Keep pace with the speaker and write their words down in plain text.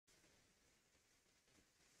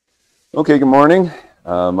Okay, good morning.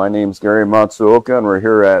 My name's Gary Matsuoka, and we're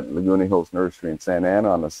here at Laguna Hills Nursery in Santa Ana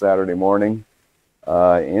on a Saturday morning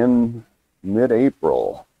in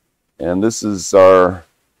mid-April. And this is our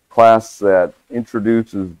class that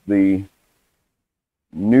introduces the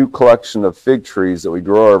new collection of fig trees that we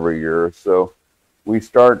grow every year. So we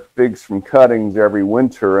start figs from cuttings every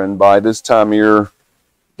winter, and by this time of year,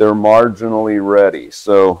 they're marginally ready.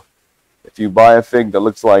 So if you buy a fig that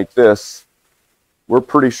looks like this, we're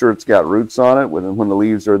pretty sure it's got roots on it when the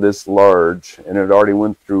leaves are this large, and it already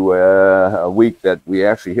went through a week that we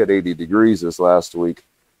actually hit 80 degrees this last week.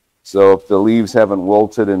 So if the leaves haven't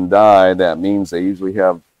wilted and died, that means they usually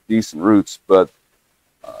have decent roots. But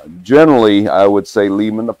generally, I would say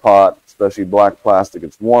leave them in the pot, especially black plastic.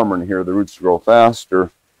 It's warmer in here. The roots grow faster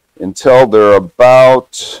until they're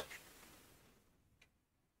about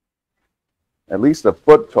at least a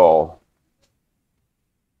foot tall.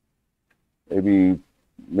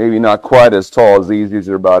 Maybe not quite as tall as these. These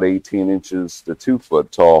are about 18 inches to 2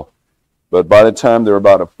 foot tall. But by the time they're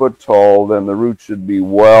about a foot tall, then the roots should be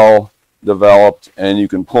well developed, and you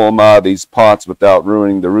can pull them out of these pots without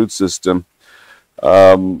ruining the root system.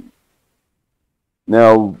 Now,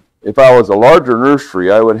 if I was a larger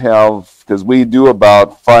nursery, I would have, because we do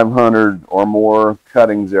about 500 or more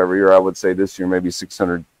cuttings every year, I would say this year maybe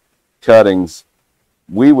 600 cuttings.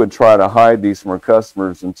 We would try to hide these from our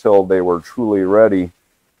customers until they were truly ready,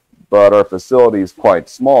 but our facility is quite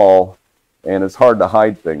small, and it's hard to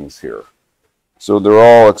hide things here. So they're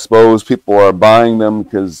all exposed. People are buying them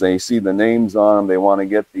because they see the names on them. They want to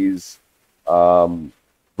get these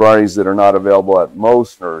varieties that are not available at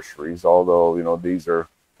most nurseries, although these are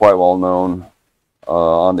quite well known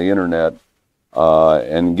on the internet,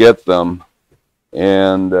 and get them.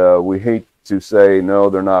 And we hate to say, no,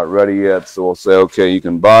 they're not ready yet, so we'll say, okay, you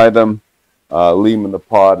can buy them, leave them in the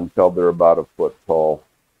pot until they're about a foot tall.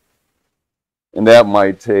 And that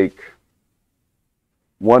might take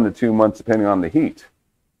 1 to 2 months depending on the heat.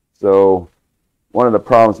 So one of the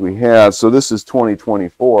problems we have, so this is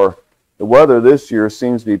 2024, the weather this year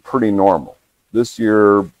seems to be pretty normal. This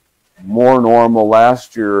year, more normal.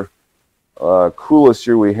 Last year, coolest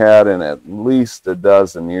year we had in at least a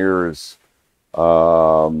dozen years.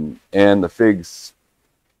 And the figs,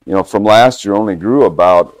 from last year only grew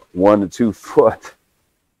about 1 to 2 foot,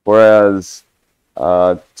 whereas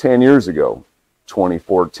 10 years ago,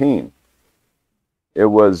 2014, it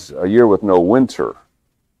was a year with no winter,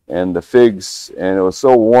 and the figs, and it was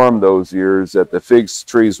so warm those years that the figs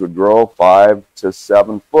trees would grow 5 to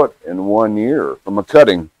 7 foot in 1 year from a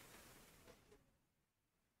cutting.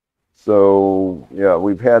 So yeah,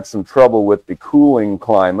 we've had some trouble with the cooling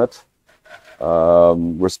climate.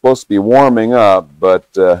 We're supposed to be warming up,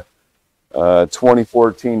 but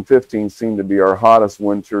 2014-15 seemed to be our hottest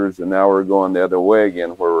winters, and now we're going the other way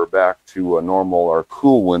again, where we're back to a normal or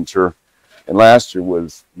cool winter. And last year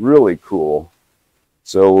was really cool.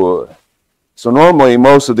 So normally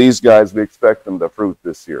most of these guys, we expect them to fruit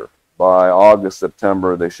this year. By August,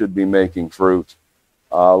 September, they should be making fruit.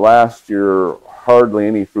 Last year, hardly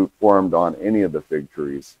any fruit formed on any of the fig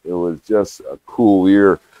trees. It was just a cool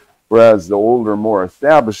year. Whereas the older, more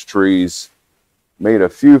established trees made a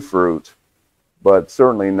few fruit, but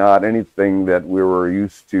certainly not anything that we were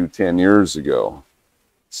used to 10 years ago.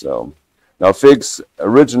 So now figs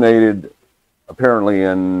originated apparently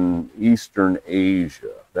in Eastern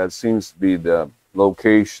Asia. That seems to be the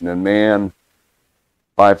location. And man,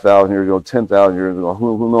 5,000 years ago, 10,000 years ago,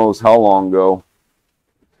 who knows how long ago,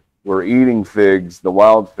 were eating figs, the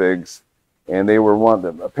wild figs, and they were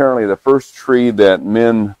apparently the first tree that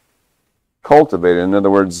men cultivated. In other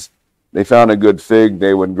words, they found a good fig,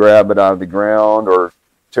 they would grab it out of the ground or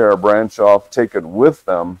tear a branch off, take it with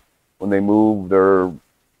them when they moved their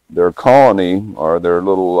colony or their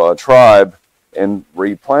little tribe, and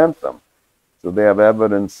replant them. So they have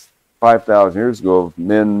evidence 5,000 years ago of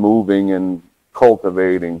men moving and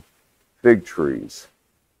cultivating fig trees.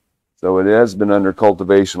 So it has been under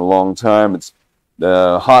cultivation a long time. It's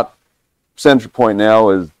the hot center point now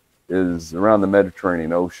is around the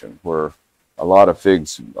Mediterranean Ocean, where a lot of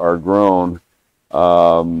figs are grown.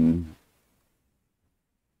 And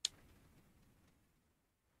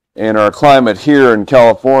our climate here in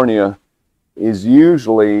California is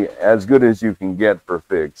usually as good as you can get for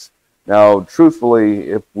figs. Now,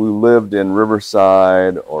 truthfully, if we lived in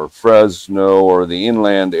Riverside or Fresno or the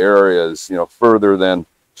inland areas, further than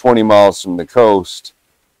 20 miles from the coast,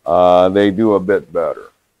 they do a bit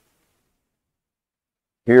better.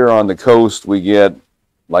 Here on the coast, we get,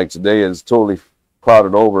 like today is totally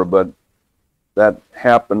clouded over, but that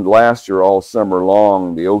happened last year all summer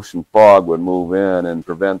long. The ocean fog would move in and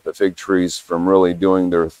prevent the fig trees from really doing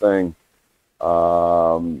their thing.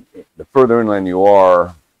 The further inland you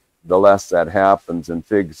are, the less that happens. And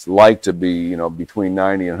figs like to be, you know, between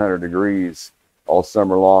 90 and 100 degrees all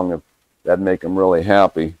summer long. If that'd make them really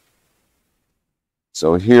happy.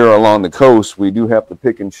 So here along the coast, we do have to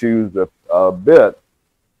pick and choose a bit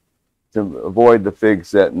to avoid the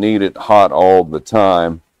figs that need it hot all the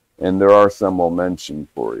time. And there are some we'll mention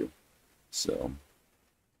for you. So,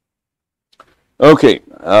 okay,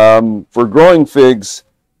 for growing figs,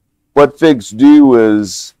 what figs do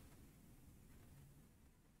is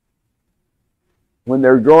when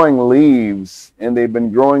they're growing leaves and they've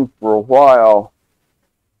been growing for a while,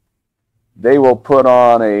 they will put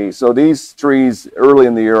on a, so these trees early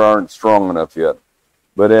in the year aren't strong enough yet,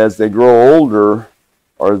 but as they grow older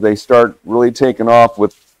or they start really taking off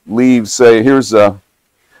with leaves, say here's a,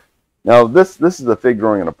 now this is a fig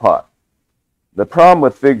growing in a pot. The problem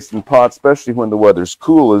with figs in pots, especially when the weather's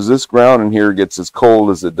cool, is this ground in here gets as cold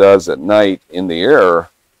as it does at night in the air.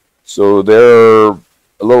 So they're a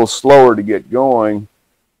little slower to get going.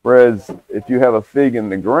 Whereas if you have a fig in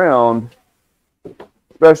the ground,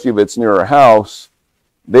 especially if it's near a house,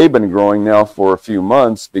 they've been growing now for a few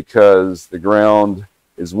months because the ground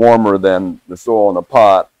is warmer than the soil in a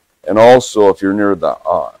pot. And also if you're near the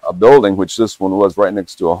a building, which this one was right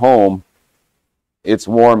next to a home, it's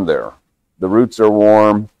warm there. The roots are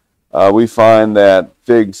warm. We find that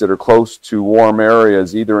figs that are close to warm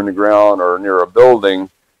areas, either in the ground or near a building,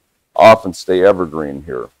 often stay evergreen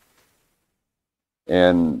here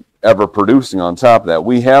and ever producing on top of that.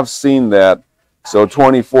 We have seen that. So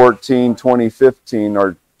 2014, 2015,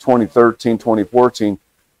 or 2013, 2014,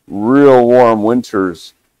 real warm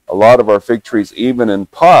winters, a lot of our fig trees, even in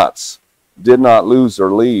pots, did not lose their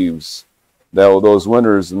leaves those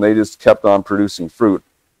winters, and they just kept on producing fruit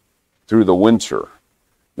through the winter.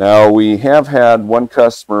 Now we have had one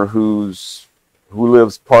customer who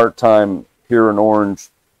lives part-time here in Orange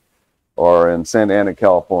or in Santa Ana,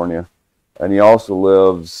 California, and he also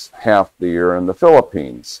lives half the year in the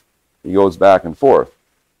Philippines. He goes back and forth.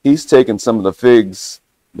 He's taken some of the figs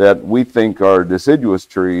that we think are deciduous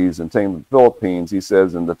trees and taken them to the Philippines. He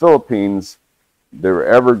says in the Philippines they're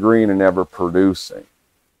evergreen and ever producing.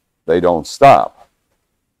 They don't stop.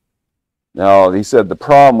 Now, he said the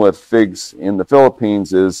problem with figs in the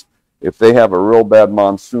Philippines is if they have a real bad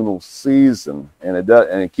monsoonal season and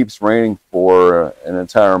it keeps raining for an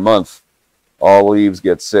entire month, all leaves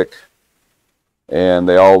get sick and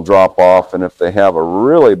they all drop off. And if they have a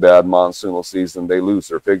really bad monsoonal season, they lose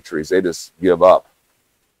their fig trees. They just give up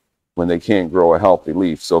when they can't grow a healthy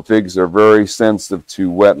leaf. So figs are very sensitive to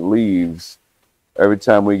wet leaves. Every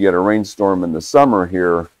time we get a rainstorm in the summer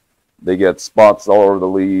here, they get spots all over the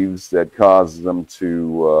leaves that causes them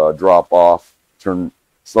to drop off,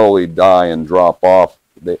 slowly die and drop off.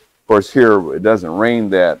 Of course, here it doesn't rain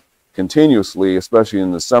that continuously, especially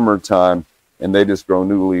in the summertime, and they just grow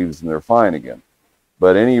new leaves and they're fine again.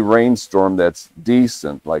 But any rainstorm that's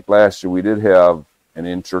decent, like last year we did have an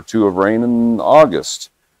inch or two of rain in August.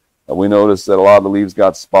 We noticed that a lot of the leaves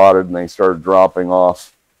got spotted and they started dropping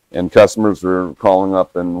off. And customers were calling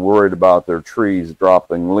up and worried about their trees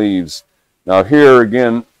dropping leaves. Now here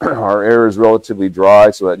again, our air is relatively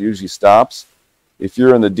dry, so that usually stops. If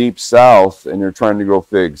you're in the deep south and you're trying to grow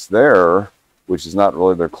figs there, which is not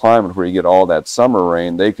really their climate where you get all that summer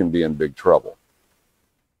rain, they can be in big trouble.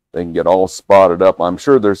 They can get all spotted up. I'm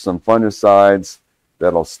sure there's some fungicides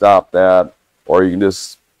that'll stop that, or you can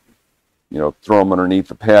just, you know, throw them underneath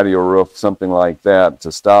the patio roof, something like that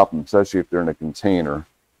to stop them, especially if they're in a container.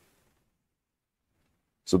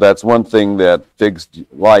 So that's one thing that figs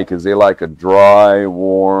like, is they like a dry,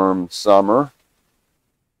 warm summer,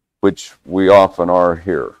 which we often are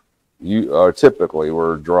here. Typically,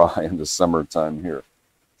 we're dry in the summertime here.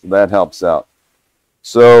 So that helps out.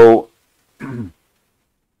 So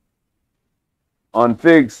on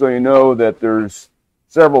figs, so you know that there's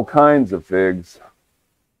several kinds of figs.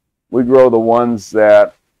 We grow the ones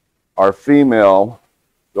that are female.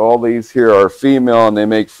 All these here are female and they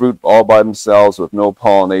make fruit all by themselves with no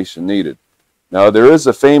pollination needed. Now there is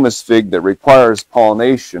a famous fig that requires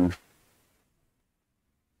pollination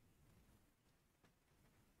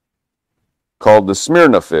called the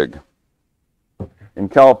Smyrna fig. In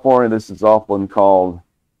California this is often called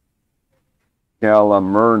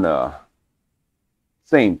Calamurna.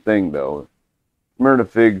 Same thing though. Smyrna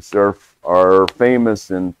figs are famous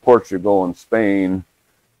in Portugal and Spain.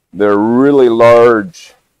 They're really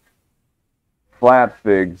large, flat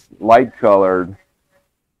figs, light colored.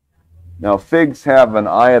 Now figs have an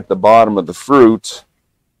eye at the bottom of the fruit.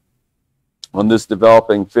 On this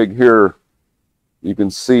developing fig here, you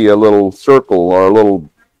can see a little circle or a little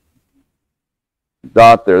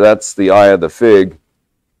dot there, that's the eye of the fig.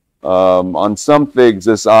 On some figs,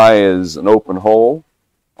 this eye is an open hole.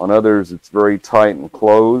 On others, it's very tight and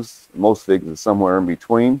closed. Most figs is somewhere in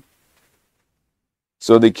between.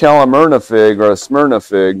 So the Calamurna fig or a Smyrna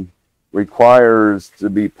fig requires to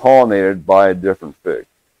be pollinated by a different fig,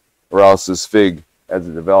 or else this fig, as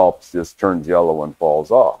it develops, just turns yellow and falls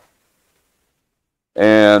off.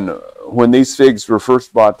 And when these figs were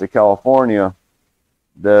first brought to California,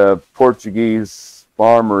 the Portuguese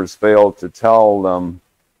farmers failed to tell them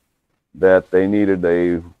that they needed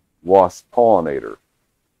a wasp pollinator.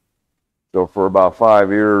 So for about 5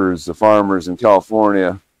 years, the farmers in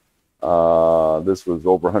California, this was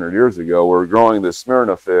over 100 years ago, were growing the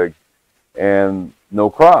Smyrna fig and no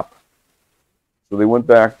crop. So they went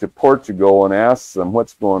back to Portugal and asked them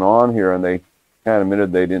what's going on here, and they kind of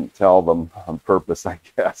admitted they didn't tell them on purpose, I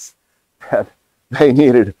guess, that they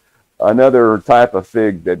needed another type of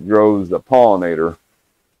fig that grows a pollinator.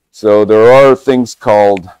 So there are things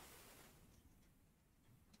called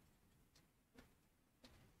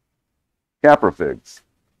capra figs.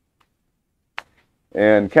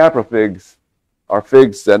 And capra figs are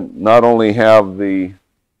figs that not only have the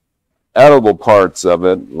edible parts of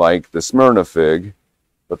it, like the Smyrna fig,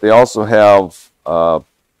 but they also have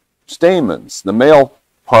stamens, the male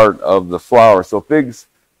part of the flower. So figs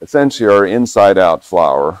essentially are inside-out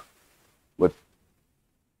flower, with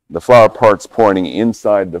the flower parts pointing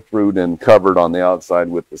inside the fruit and covered on the outside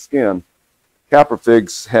with the skin. Capra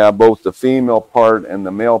figs have both the female part and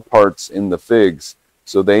the male parts in the figs.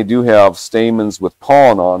 So they do have stamens with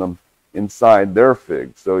pollen on them inside their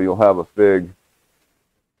fig. So you'll have a fig,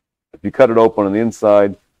 if you cut it open on the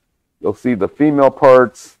inside, you'll see the female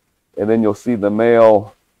parts, and then you'll see the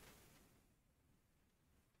male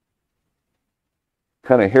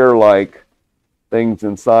kind of hair-like things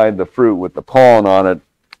inside the fruit with the pollen on it.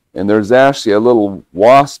 And there's actually a little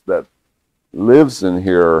wasp that lives in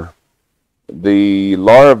here. The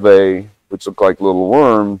larvae, which look like little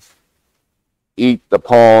worms, eat the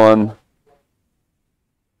pollen.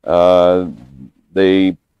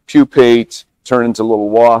 They pupate, turn into little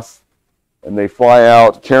wasps, and they fly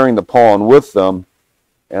out carrying the pollen with them.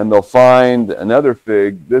 And they'll find another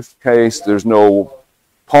fig. This case, there's no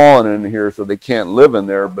pollen in here, so they can't live in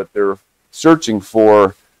there, but they're searching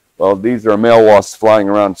for, well, these are male wasps flying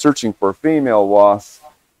around searching for female wasps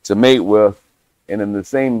to mate with. And in the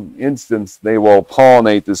same instance, they will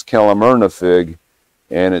pollinate this Calamurna fig,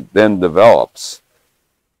 and it then develops.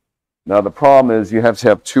 Now, the problem is you have to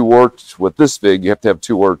have two orchards. With this fig, you have to have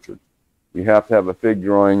two orchards. You have to have a fig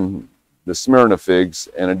growing the Smyrna figs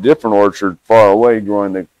and a different orchard far away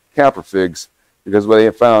growing the capra figs, because what they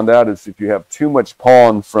have found out is if you have too much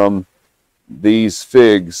pollen from these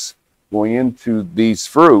figs going into these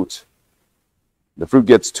fruit, the fruit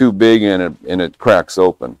gets too big and it cracks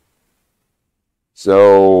open.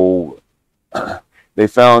 So they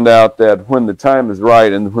found out that when the time is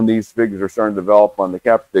right and when these figs are starting to develop on the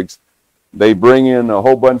capra figs, they bring in a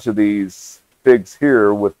whole bunch of these figs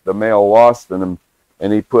here with the male wasp in them,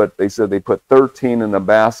 and they said they put 13 in a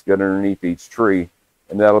basket underneath each tree,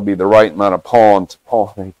 and that'll be the right amount of pollen to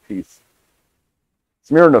pollinate these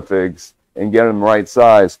Smyrna figs and get them the right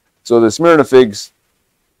size. So the Smyrna figs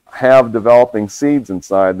have developing seeds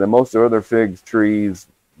inside. The most of other fig trees,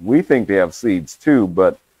 we think they have seeds too,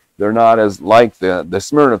 but they're not as like the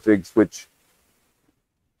Smyrna figs, which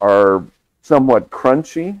are somewhat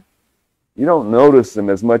crunchy. You don't notice them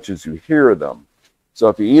as much as you hear them. So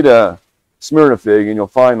if you eat a Smyrna fig, and you'll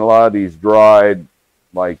find a lot of these dried,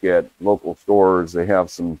 like at local stores, they have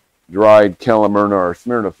some dried Calamurna or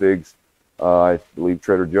Smyrna figs. I believe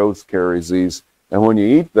Trader Joe's carries these. And when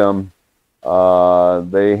you eat them,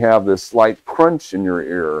 they have this slight crunch in your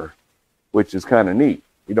ear, which is kind of neat.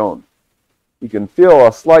 You can feel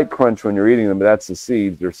a slight crunch when you're eating them, but that's the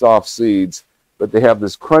seeds. They're soft seeds, but they have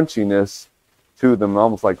this crunchiness to them,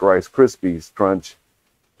 almost like Rice Krispies crunch.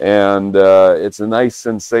 And it's a nice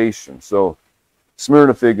sensation. So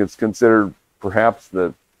Smyrna fig is considered perhaps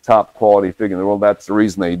the top quality fig in the world. That's the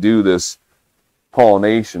reason they do this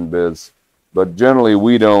pollination biz. But generally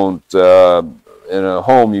we don't, in a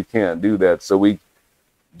home you can't do that. So we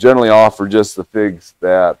generally offer just the figs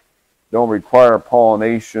that don't require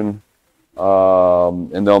pollination,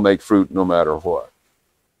 and they'll make fruit no matter what.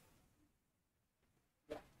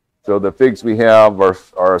 So the figs we have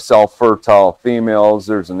are self-fertile females.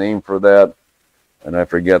 There's a name for that, and I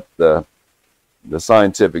forget the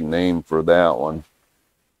scientific name for that one.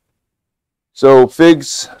 So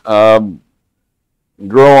figs grow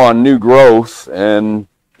on new growth, and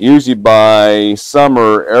usually by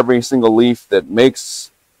summer, every single leaf that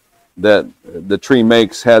makes that the tree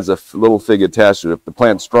makes has a little fig attached to it. If the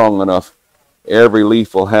plant's strong enough, every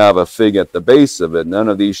leaf will have a fig at the base of it. None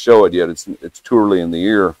of these show it yet. It's too early in the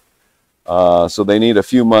year. So they need a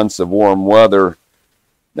few months of warm weather.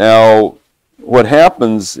 Now, what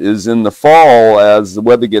happens is in the fall, as the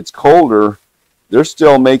weather gets colder, they're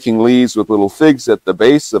still making leaves with little figs at the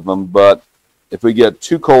base of them, but if we get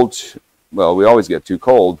too cold, well, we always get too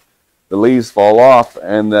cold, the leaves fall off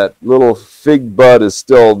and that little fig bud is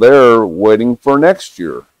still there waiting for next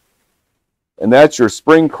year. And that's your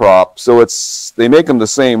spring crop. So they make them the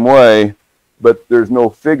same way, but there's no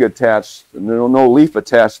fig attached, no leaf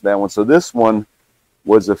attached to that one. So this one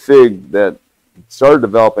was a fig that started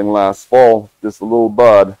developing last fall, just a little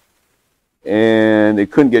bud, and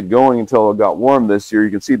it couldn't get going until it got warm this year. You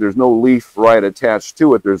can see there's no leaf right attached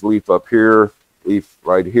to it. There's leaf up here, leaf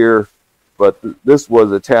right here, but this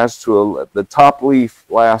was attached to the top leaf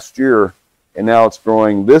last year, and now it's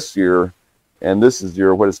growing this year. And this is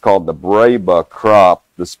what is called the Breba crop,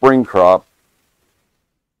 the spring crop.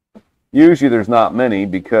 Usually there's not many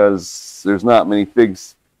because there's not many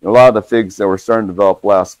figs. A lot of the figs that were starting to develop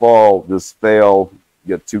last fall just fail,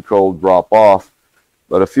 get too cold, drop off.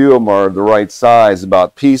 But a few of them are the right size,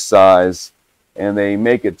 about pea size, and they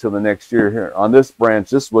make it till the next year. Here on this branch,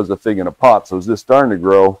 this was a fig in a pot, so it's just starting to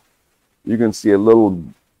grow. You can see a little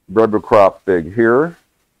Breba crop fig here.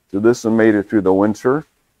 So this one made it through the winter,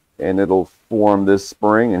 and it'll form this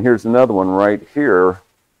spring. And here's another one right here.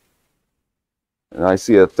 And I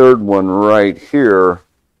see a third one right here.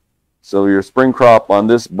 So your spring crop on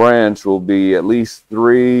this branch will be at least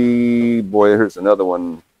 3. Boy, here's another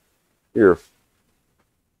one here.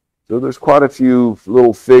 So there's quite a few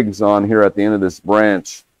little figs on here at the end of this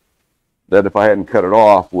branch that if I hadn't cut it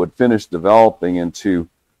off would finish developing into.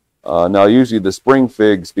 Now usually the spring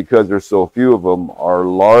figs, because there's so few of them, are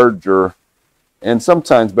larger and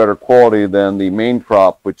sometimes better quality than the main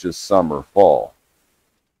crop, which is summer, fall.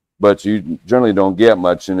 But you generally don't get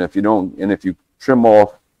much, and if you trim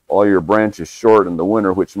off all your branches short in the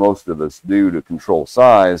winter, which most of us do to control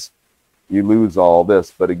size, you lose all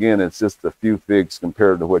this. But again, it's just a few figs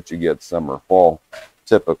compared to what you get summer, fall,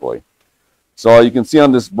 typically. So you can see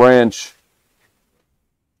on this branch,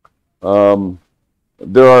 there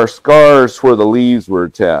are scars where the leaves were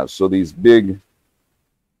attached. So these big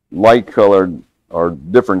light colored or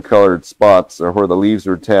different colored spots are where the leaves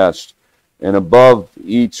are attached. And above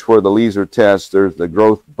each where the leaves are attached, there's the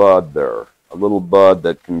growth bud there, a little bud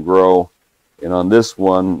that can grow. And on this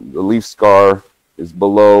one, the leaf scar is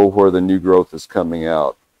below where the new growth is coming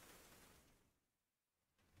out.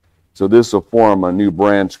 So this will form a new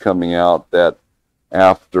branch coming out that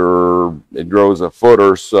after it grows a foot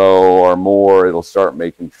or so or more, it'll start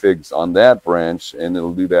making figs on that branch, and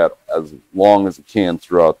it'll do that as long as it can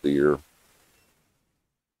throughout the year.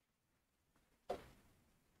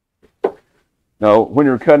 Now, when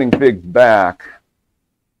you're cutting figs back,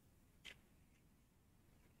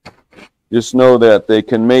 just know that they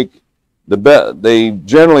can make they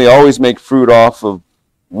generally always make fruit off of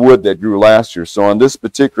wood that grew last year. So on this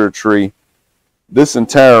particular tree, this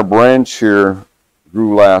entire branch here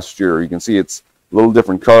grew last year. You can see it's a little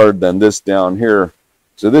different colored than this down here.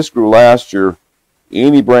 So this grew last year.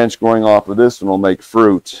 Any branch growing off of this one will make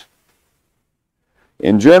fruit.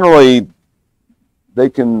 And generally, they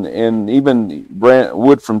can, and even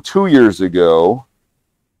wood from 2 years ago,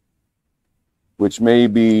 which may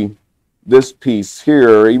be this piece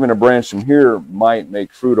here, even a branch from here might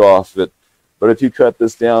make fruit off it. But if you cut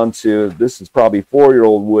this down to, this is probably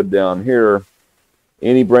 4-year-old wood down here,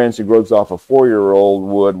 any branch that grows off a 4-year-old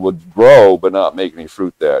wood would grow but not make any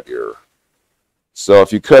fruit that year. So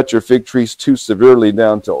if you cut your fig trees too severely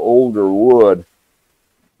down to older wood,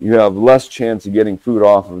 you have less chance of getting fruit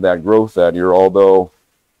off of that growth that year, although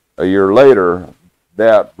a year later,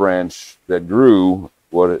 that branch that grew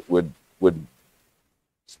would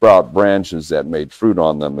sprout branches that made fruit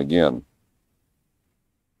on them again.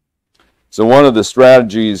 So one of the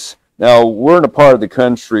strategies, now we're in a part of the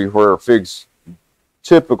country where figs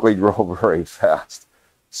typically grow very fast.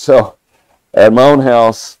 So at my own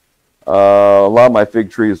house, a lot of my fig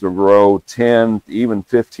trees will grow 10, even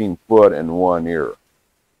 15 foot in 1 year.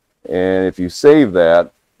 And if you save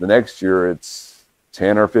that, the next year it's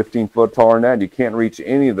 10 or 15 foot taller than that. You can't reach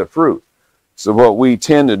any of the fruit. So what we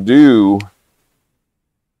tend to do,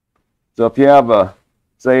 so if you have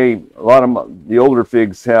say a lot of the older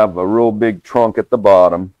figs have a real big trunk at the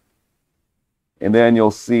bottom, and then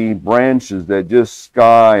you'll see branches that just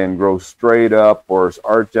sky and grow straight up or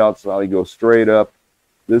arch out so they go straight up.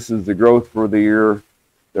 This is the growth for the year.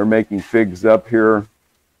 They're making figs up here.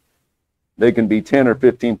 They can be 10 or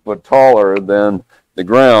 15 foot taller than the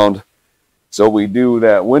ground. So we do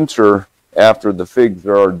that winter after the figs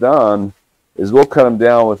are done is we'll cut them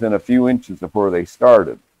down within a few inches of where they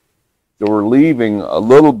started. So we're leaving a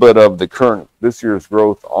little bit of the current this year's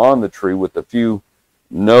growth on the tree with a few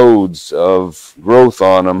nodes of growth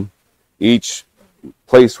on them. Each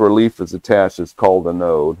place where leaf is attached is called a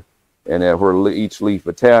node, and at where each leaf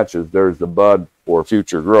attaches, there's the bud for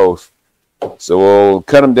future growth. So we'll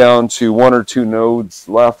cut them down to 1 or 2 nodes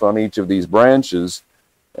left on each of these branches,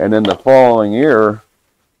 and then the following year,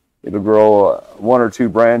 it'll grow 1 or 2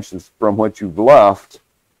 branches from what you've left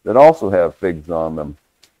that also have figs on them.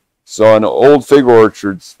 So in old fig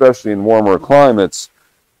orchards, especially in warmer climates,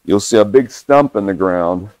 you'll see a big stump in the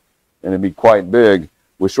ground, and it'd be quite big,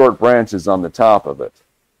 with short branches on the top of it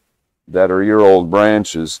that are year-old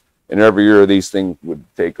branches. And every year these things would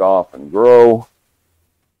take off and grow.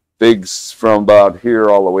 Figs from about here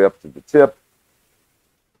all the way up to the tip.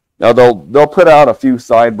 Now they'll put out a few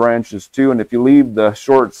side branches too, and if you leave the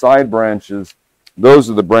short side branches, those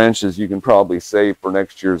are the branches you can probably save for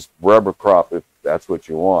next year's rubber crop if that's what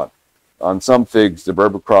you want. On some figs, the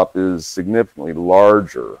rubber crop is significantly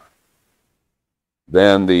larger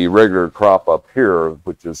than the regular crop up here,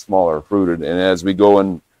 which is smaller fruited. And as we go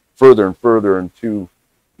in further and further into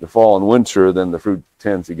the fall and winter, then the fruit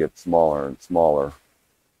tends to get smaller and smaller.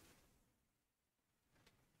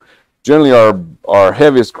 Generally, our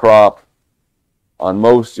heaviest crop on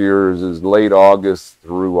most years is late August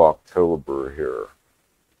through October here.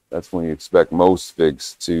 That's when you expect most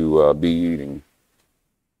figs to be eating.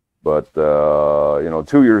 But, you know,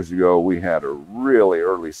 2 years ago, we had a really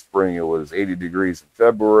early spring. It was 80 degrees in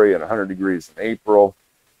February and 100 degrees in April.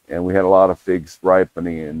 And we had a lot of figs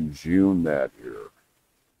ripening in June that year.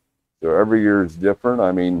 So every year is different.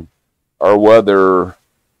 I mean, our weather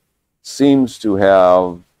seems to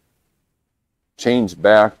have changed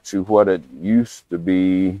back to what it used to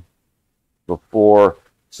be before.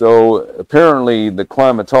 So apparently the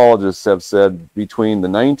climatologists have said between the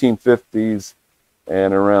 1950s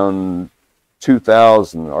and around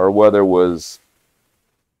 2000, our weather was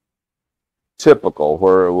typical,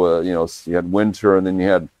 where it was, you know, you had winter and then you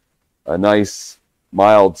had a nice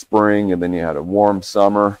mild spring and then you had a warm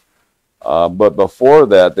summer. But before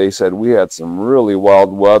that, they said we had some really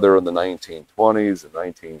wild weather in the 1920s and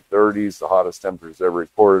 1930s. The hottest temperatures ever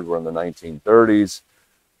recorded were in the 1930s.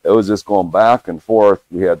 It was just going back and forth.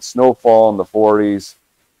 We had snowfall in the 40s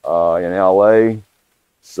in LA.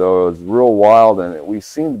 So it was real wild, and we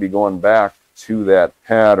seem to be going back to that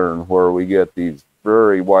pattern where we get these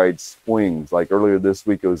very wide swings. Like earlier this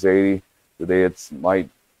week it was 80. Today it might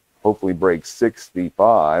hopefully break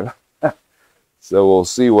 65. So we'll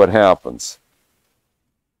see what happens.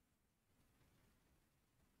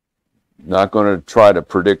 Not going to try to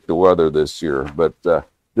predict the weather this year, but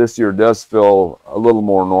this year does feel a little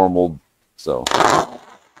more normal. So,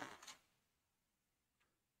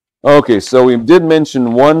 okay, so we did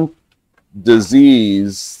mention one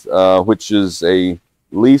disease, which is a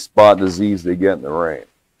leaf spot disease they get in the rain.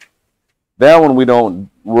 That one we don't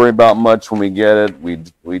worry about much when we get it.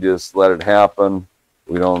 We just let it happen.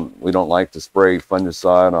 We don't like to spray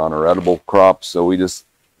fungicide on our edible crops, so we just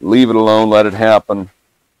leave it alone, let it happen,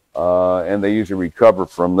 and they usually recover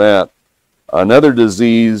from that. Another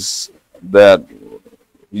disease that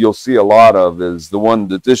you'll see a lot of is the one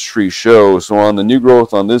that this tree shows. So on the new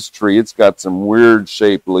growth on this tree, it's got some weird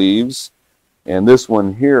shaped leaves, and this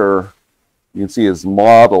one here you can see is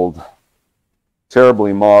mottled,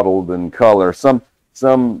 terribly mottled in color. Some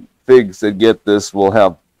figs that get this will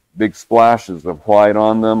have big splashes of white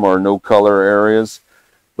on them or no color areas,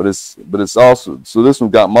 but it's also, so this one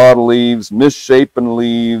got mottled leaves, misshapen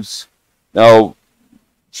leaves. Now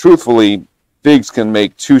truthfully, figs can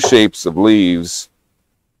make 2 shapes of leaves,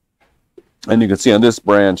 and you can see on this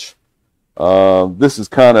branch this is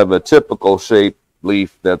kind of a typical shaped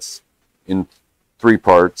leaf that's in 3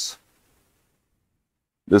 parts.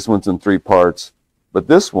 This one's in 3 parts, but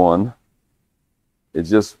this one is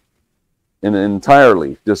just an entire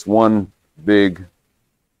leaf, just one big,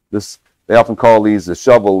 they often call these the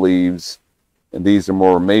shovel leaves, and these are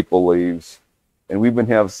more maple leaves. And we even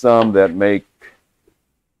have some that make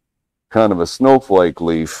kind of a snowflake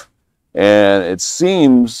leaf. And it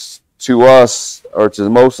seems to us, or to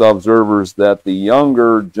most observers, that the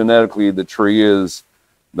younger genetically the tree is,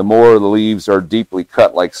 the more the leaves are deeply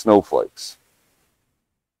cut like snowflakes.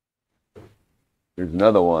 Here's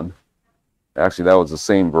another one. Actually, that was the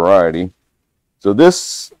same variety. So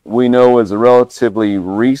this we know is a relatively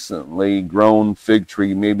recently grown fig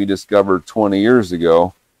tree, maybe discovered 20 years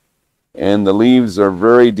ago. And the leaves are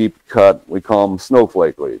very deep cut. We call them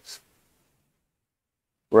snowflake leaves.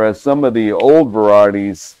 Whereas some of the old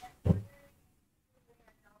varieties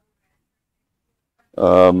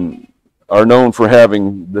are known for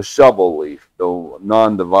having the shovel leaf, the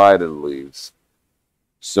non-divided leaves.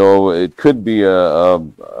 So it could be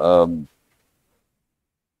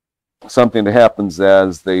something that happens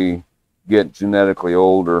as they get genetically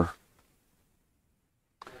older.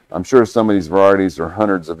 I'm sure some of these varieties are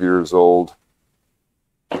hundreds of years old.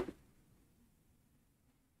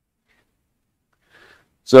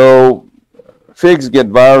 So figs get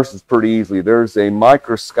viruses pretty easily. There's a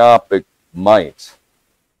microscopic mite,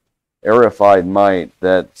 aerified mite,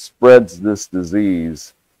 that spreads this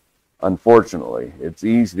disease. Unfortunately, it's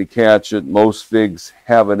easy to catch it. Most figs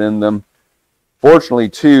have it in them. Fortunately,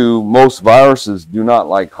 too, most viruses do not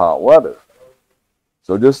like hot weather.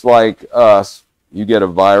 So just like us, you get a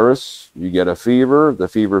virus, you get a fever, the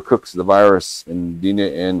fever cooks the virus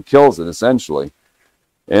and kills it essentially.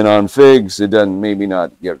 And on figs, it doesn't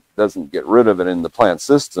get rid of it in the plant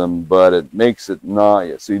system, but it makes it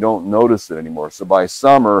not, so you don't notice it anymore. So by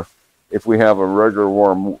summer, if we have a regular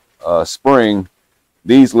warm spring,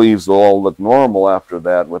 these leaves will all look normal after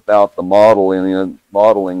that without the mottling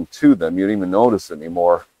to them. You don't even notice it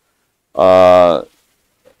anymore. There's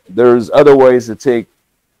other ways to take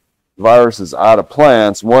viruses out of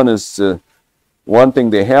plants. One thing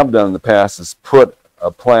they have done in the past is put a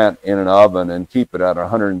plant in an oven and keep it at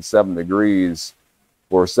 107 degrees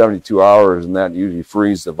for 72 hours, and that usually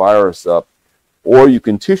frees the virus up. Or you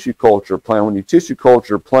can tissue culture plant. When you tissue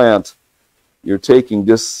culture plant, you're taking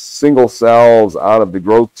just single cells out of the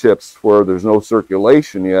growth tips where there's no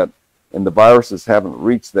circulation yet, and the viruses haven't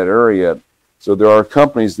reached that area yet. So there are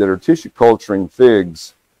companies that are tissue culturing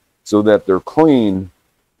figs so that they're clean.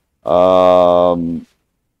 The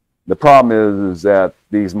problem is that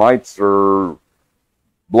these mites are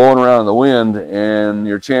blowing around in the wind, and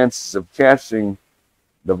your chances of catching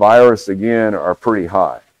the virus again are pretty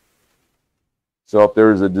high. So if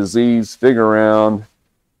there's a disease fig around,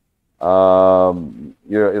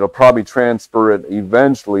 it'll probably transfer it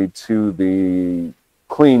eventually to the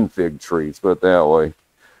clean fig trees, put it that way.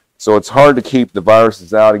 So it's hard to keep the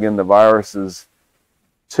viruses out. Again, the viruses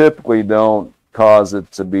typically don't cause it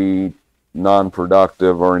to be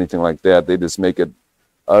non-productive or anything like that. They just make it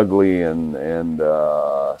ugly and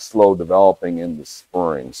slow developing in the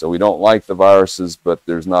spring. So we don't like the viruses, but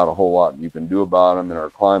there's not a whole lot you can do about them in our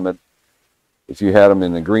climate. If you had them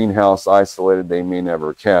in the greenhouse isolated, they may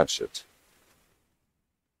never catch it.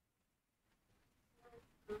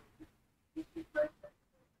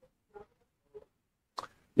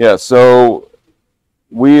 Yeah, so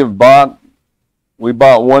we bought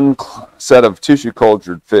one set of tissue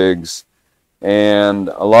cultured figs, and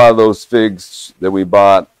a lot of those figs that we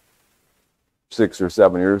bought 6 or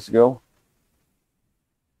 7 years ago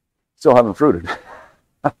still haven't fruited.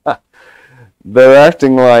 They're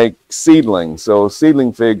acting like seedlings. So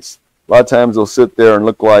seedling figs, a lot of times they'll sit there and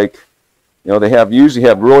look like, they usually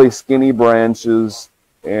have really skinny branches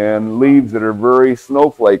and leaves that are very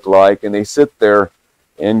snowflake-like, and they sit there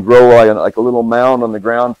and grow like a little mound on the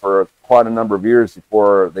ground for quite a number of years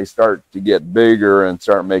before they start to get bigger and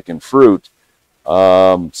start making fruit.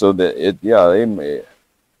 So that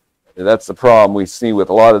that's the problem we see with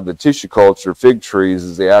a lot of the tissue culture fig trees,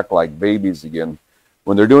 is they act like babies again.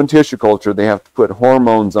 When they're doing tissue culture, they have to put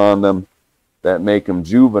hormones on them that make them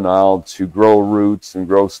juvenile to grow roots and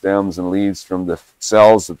grow stems and leaves from the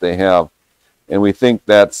cells that they have. And we think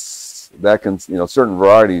that can, certain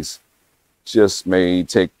varieties just may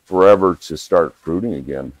take forever to start fruiting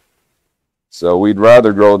again. So we'd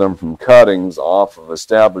rather grow them from cuttings off of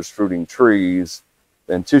established fruiting trees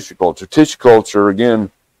than tissue culture. Tissue culture, again,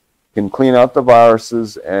 can clean out the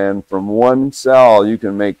viruses, and from one cell you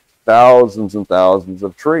can make thousands and thousands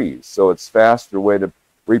of trees. So it's a faster way to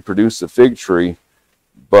reproduce a fig tree,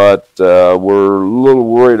 but we're a little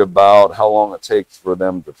worried about how long it takes for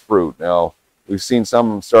them to fruit. Now, we've seen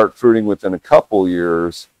some start fruiting within a couple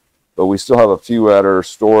years, but we still have a few at our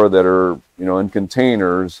store that are, in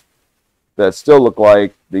containers that still look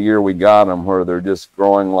like the year we got them, where they're just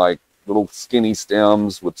growing like little skinny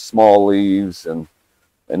stems with small leaves and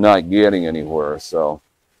not getting anywhere. So,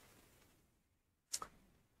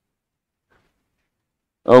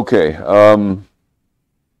 okay.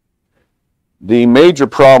 The major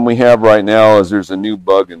problem we have right now is there's a new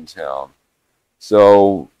bug in town.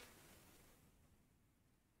 So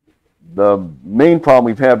the main problem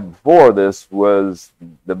we've had before this was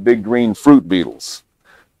the big green fruit beetles.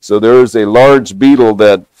 So there's a large beetle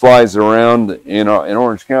that flies around in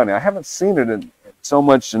Orange County. I haven't seen it so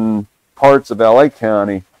much in parts of LA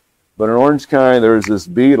County, but in Orange County there's this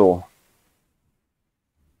beetle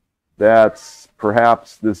that's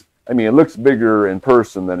perhaps this, I mean, it looks bigger in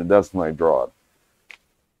person than it does when I draw it.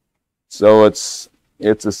 So it's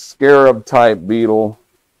a scarab type beetle.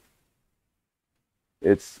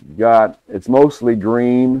 It's mostly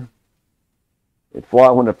green.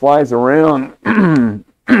 When it flies around,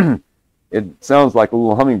 it sounds like a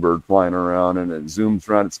little hummingbird flying around, and it zooms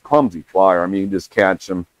around. It's a clumsy flyer. I mean, you can just catch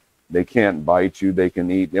them. They can't bite you. They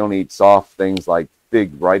don't eat soft things like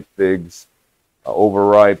ripe figs,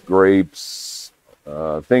 overripe grapes,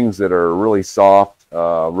 things that are really soft,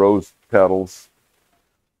 rose petals.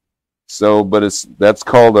 So, but that's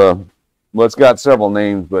called well, it's got several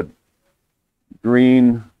names, but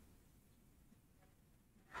green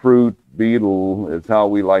fruit beetle is how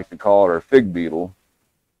we like to call it, or fig beetle.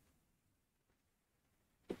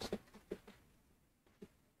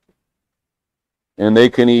 And they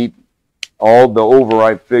can eat all the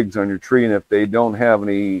overripe figs on your tree, and if they don't have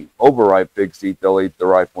any overripe figs to eat, they'll eat the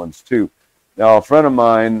ripe ones too. Now, a friend of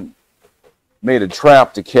mine made a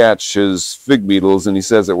trap to catch his fig beetles, and he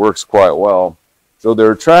says it works quite well. So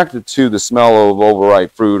they're attracted to the smell of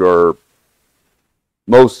overripe fruit, or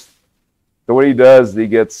so what he does, he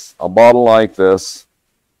gets a bottle like this,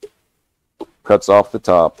 cuts off the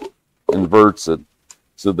top, inverts it,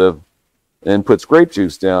 and puts grape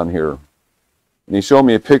juice down here. And he showed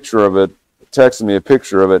me a picture of it, texted me a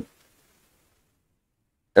picture of it.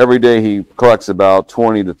 Every day he collects about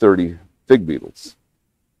 20 to 30 fig beetles.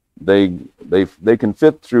 They can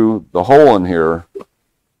fit through the hole in here,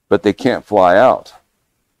 but they can't fly out.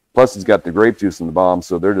 Plus, he's got the grape juice in the bottom,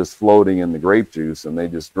 so they're just floating in the grape juice, and they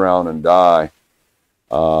just drown and die.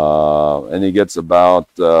 And he gets he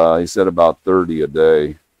said about 30 a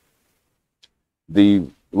day. The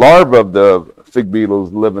larvae of the fig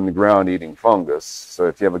beetles live in the ground eating fungus. So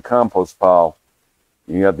if you have a compost pile,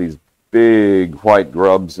 you have these big white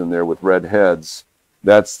grubs in there with red heads.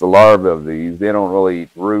 That's the larvae of these. They don't really eat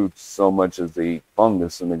roots so much as they eat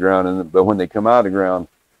fungus in the ground. But when they come out of the ground,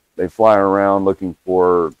 they fly around looking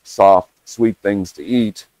for soft, sweet things to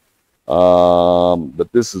eat.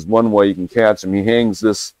 But this is one way you can catch them. He hangs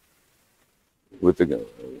this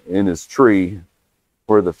in his tree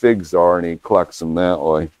where the figs are, and he collects them that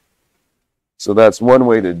way. So that's one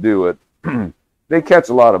way to do it. They catch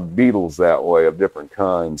a lot of beetles that way of different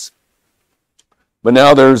kinds. But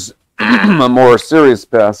now there's a more serious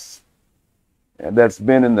pest that's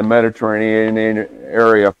been in the Mediterranean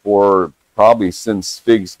area for probably since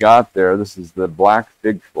figs got there. This is the black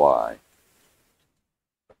fig fly.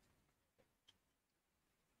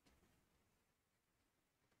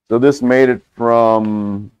 So this made it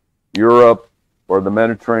from Europe or the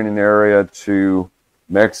Mediterranean area to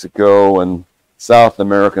Mexico and South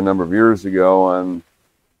America a number of years ago, and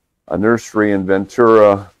a nursery in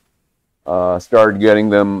Ventura started getting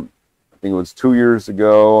them. I think it was 2 years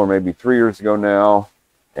ago or maybe 3 years ago now,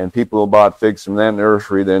 and people who bought figs from that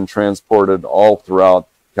nursery then transported all throughout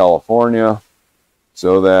California,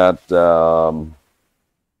 so that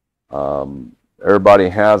everybody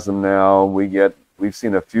has them now. We've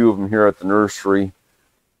seen a few of them here at the nursery.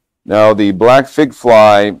 Now, the black fig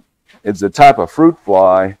fly is a type of fruit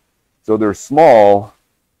fly, so they're small,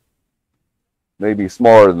 maybe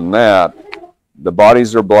smaller than that. The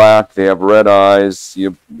bodies are black, they have red eyes.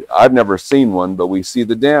 I've never seen one, but we see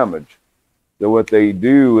the damage. So what they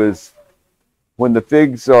do is, when the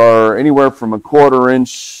figs are anywhere from 1/4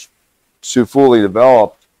 inch to fully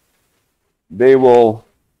developed, they will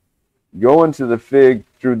go into the fig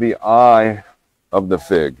through the eye of the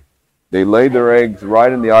fig. They lay their eggs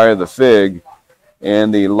right in the eye of the fig,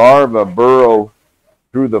 and the larvae burrow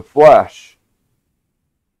through the flesh.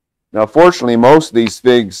 Now, fortunately, most of these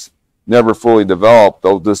figs never fully develop.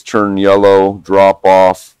 They'll just turn yellow, drop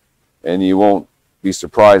off, and you won't be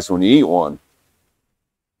surprised when you eat one.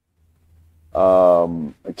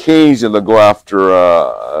 Occasionally, they'll go after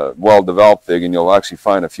a well-developed fig, and you'll actually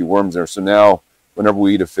find a few worms there. So now, whenever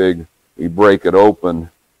we eat a fig, we break it open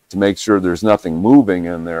to make sure there's nothing moving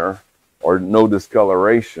in there or no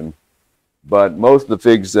discoloration. But most of the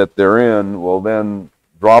figs that they're in will then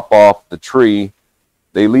drop off the tree.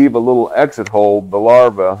 They leave a little exit hole. The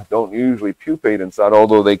larvae don't usually pupate inside,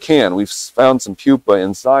 although they can. We've found some pupa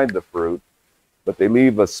inside the fruit, but they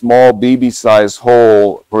leave a small BB-sized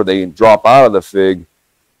hole where they drop out of the fig,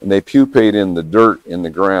 and they pupate in the dirt in the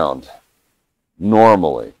ground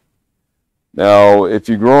normally. Now, if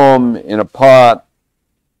you grow them in a pot,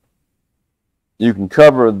 you can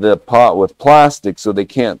cover the pot with plastic so they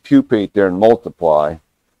can't pupate there and multiply.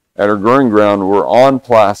 At our growing ground, we're on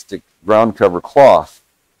plastic ground cover cloth.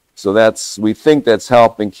 So we think that's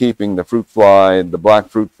helping keeping the fruit fly, the black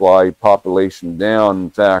fruit fly population down. In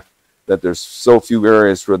fact, that there's so few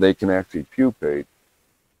areas where they can actually pupate.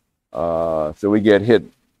 So we get hit,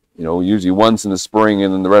 you know, usually once in the spring,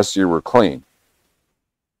 and then the rest of the year we're clean.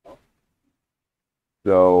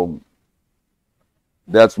 So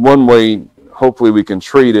that's one way, hopefully we can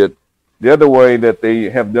treat it. The other way that they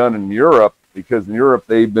have done in Europe, because in Europe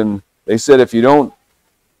they said if you don't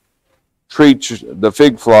treat the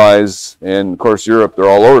fig flies, and of course Europe, they're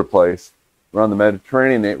all over the place, around the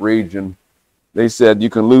Mediterranean region, they said you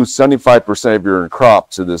can lose 75% of your crop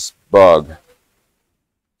to this bug.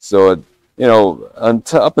 So, you know,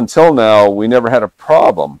 up until now, we never had a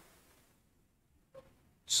problem.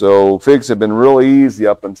 So figs have been really easy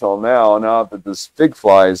up until now. Now that this fig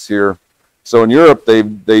fly is here, so in Europe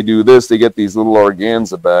they do this. They get these little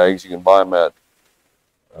organza bags. You can buy them at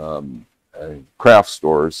craft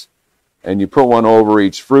stores, and you put one over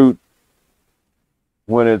each fruit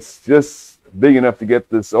when it's just big enough to get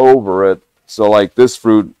this over it. So like this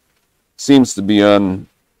fruit seems to be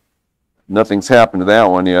nothing's happened to that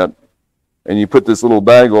one yet, and you put this little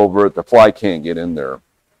bag over it, the fly can't get in there.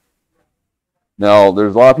 Now,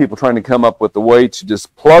 there's a lot of people trying to come up with a way to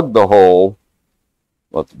just plug the hole,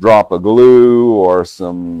 let's drop a glue or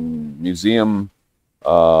some museum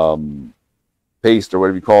paste or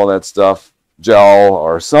whatever you call that stuff, gel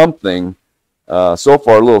or something. So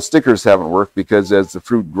far, little stickers haven't worked because as the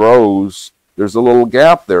fruit grows, there's a little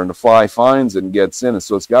gap there and the fly finds it and gets in it.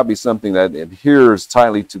 So it's got to be something that adheres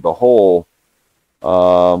tightly to the hole.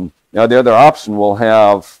 Now, the other option we'll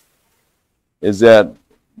have is that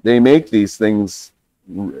they make these things,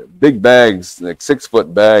 big bags, like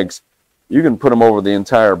 6-foot bags. You can put them over the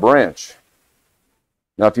entire branch.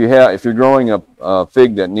 Now, if you're growing a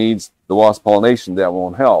fig that needs the wasp pollination, that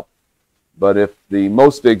won't help. But if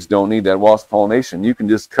most figs don't need that wasp pollination, you can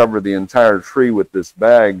just cover the entire tree with this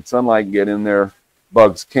bag. Sunlight can get in there,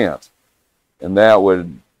 bugs can't, and that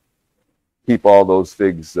would keep all those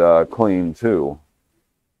figs clean too.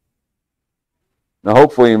 Now,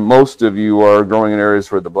 hopefully, most of you are growing in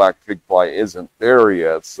areas where the black fig fly isn't there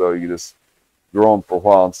yet, so you just grow them for a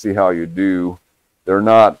while and see how you do. They're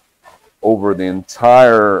not over the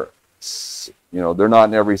entire, you know, they're not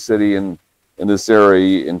in every city in this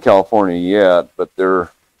area in California yet, but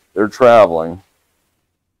they're traveling.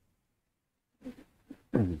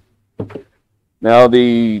 Now,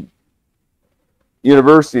 the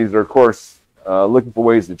universities are, of course, looking for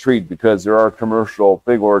ways to treat, because there are commercial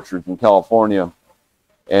fig orchards in California.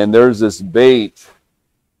 And there's this bait,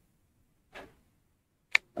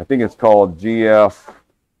 I think it's called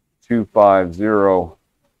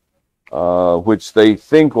GF250, which they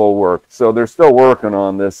think will work. So they're still working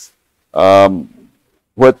on this.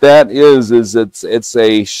 What that is it's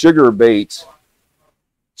a sugar bait.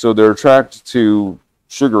 So they're attracted to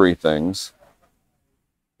sugary things.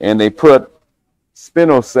 And they put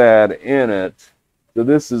spinosad in it. So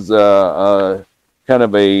this is a kind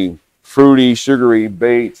of a fruity, sugary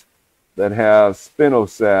bait that has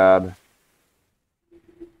spinosad,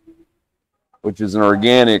 which is an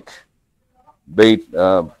organic bait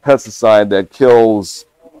pesticide that kills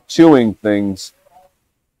chewing things.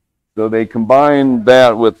 So they combine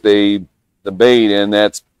that with the bait, and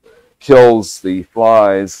that kills the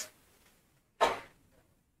flies.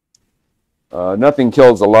 Nothing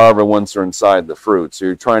kills the larvae once they're inside the fruit, so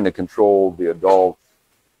you're trying to control the adults.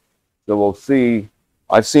 So we'll see.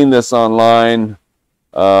 I've seen this online.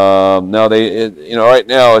 Now right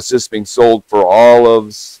now it's just being sold for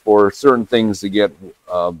olives, for certain things to get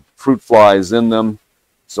fruit flies in them.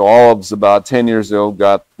 So olives, about 10 years ago,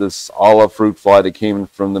 got this olive fruit fly that came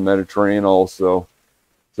from the Mediterranean also.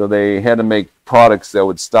 So they had to make products that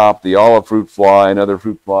would stop the olive fruit fly and other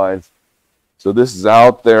fruit flies. So this is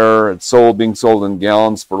out there. It's being sold in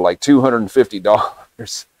gallons for like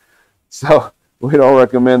 $250. So we don't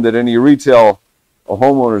recommend that any retail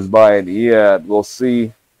homeowners buy it yet. We'll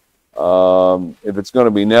see if it's going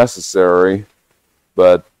to be necessary,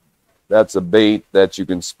 but that's a bait that you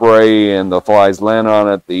can spray, and the flies land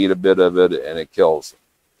on it, they eat a bit of it, and it kills it.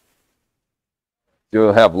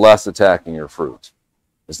 You'll have less attacking your fruit.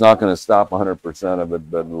 It's not going to stop 100% of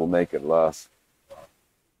it, but it will make it less.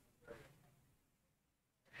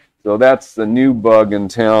 So that's the new bug in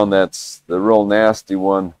town. That's the real nasty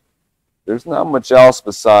one. There's not much else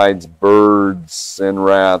besides birds and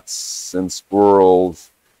rats and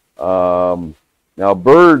squirrels. Now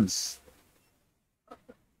birds,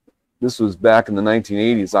 this was back in the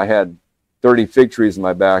 1980s. I had 30 fig trees in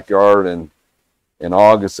my backyard, and in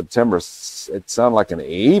August, September, it sounded like an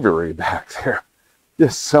aviary back there.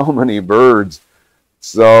 Just so many birds.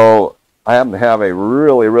 So I happen to have a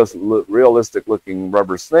really realistic looking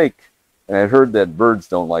rubber snake, and I heard that birds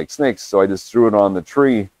don't like snakes, so I just threw it on the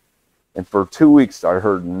tree. and for 2 weeks I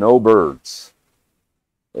heard no birds.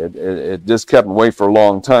 It just kept away for a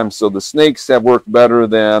long time. So the snakes have worked better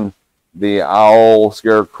than the owl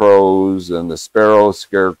scarecrows and the sparrow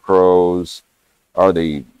scarecrows, or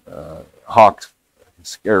the hawk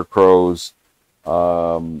scarecrows.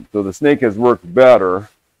 So the snake has worked better.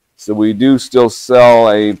 So we do still sell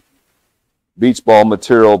a beach ball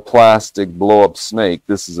material plastic blow-up snake.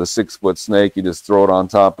 This is a 6-foot snake. You just throw it on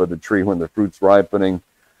top of the tree when the fruit's ripening,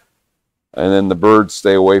 and then the birds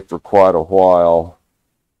stay away for quite a while.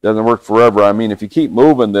 Doesn't work forever. I mean, if you keep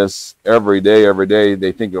moving this every day,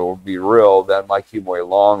 they think it will be real. That might keep away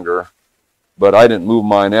longer. But I didn't move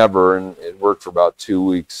mine ever, and it worked for about 2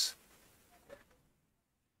 weeks.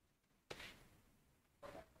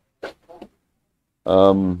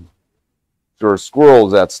 For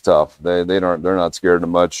squirrels, that's tough. They're not scared of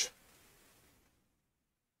much.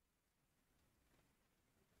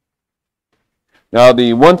 Now,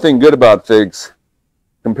 the one thing good about figs,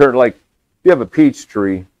 compared to, like, if you have a peach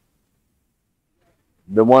tree,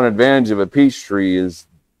 the one advantage of a peach tree is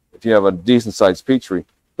if you have a decent sized peach tree,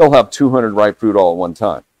 they'll have 200 ripe fruit all at one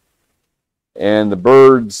time. And the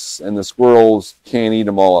birds and the squirrels can't eat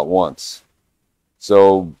them all at once.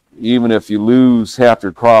 So even if you lose half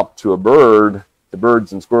your crop to a bird, the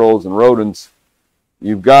birds and squirrels and rodents,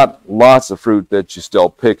 you've got lots of fruit that you still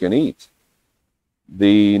pick and eat.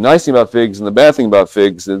 The nice thing about figs and the bad thing about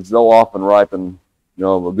figs is they'll often ripen,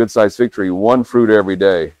 a good sized fig tree, one fruit every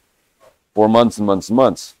day for months and months and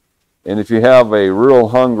months. And if you have a real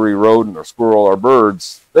hungry rodent or squirrel or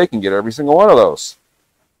birds, they can get every single one of those.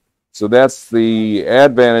 So that's the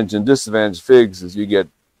advantage and disadvantage of figs, is you get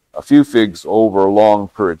a few figs over a long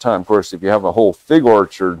period of time. Of course, if you have a whole fig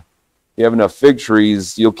orchard, you have enough fig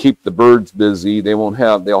trees, you'll keep the birds busy. They'll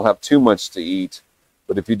have too much to eat.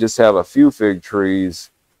 But if you just have a few fig trees,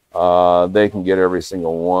 they can get every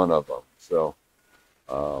single one of them. So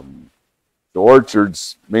the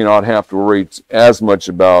orchards may not have to worry as much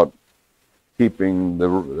about keeping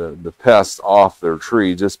the pests off their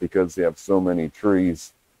tree just because they have so many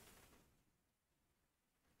trees.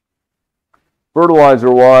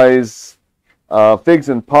 Fertilizer-wise, figs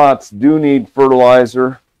in pots do need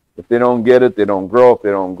fertilizer. If they don't get it, they don't grow. If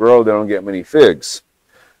they don't grow, they don't get many figs.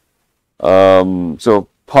 So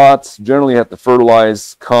pots generally have to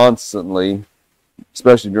fertilize constantly,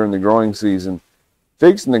 especially during the growing season.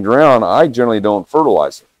 Figs in the ground, I generally don't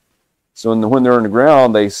fertilize them. So when they're in the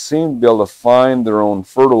ground, they seem to be able to find their own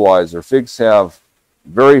fertilizer. Figs have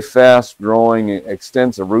very fast-growing,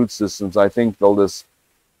 extensive root systems. I think they'll just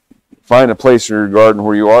find a place in your garden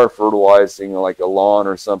where you are fertilizing, like a lawn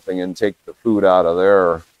or something, and take the food out of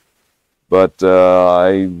there. But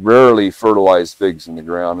I rarely fertilize figs in the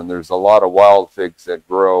ground, and there's a lot of wild figs that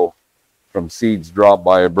grow from seeds dropped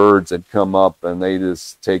by birds that come up, and they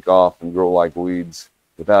just take off and grow like weeds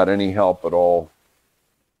without any help at all.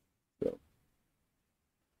 So.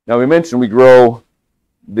 Now, we mentioned we grow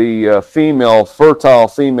the fertile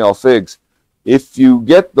female figs. If you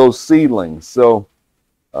get those seedlings, so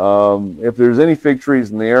if there's any fig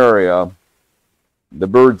trees in the area, the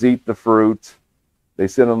birds eat the fruit. They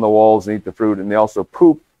sit on the walls and eat the fruit, and they also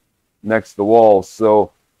poop next to the walls.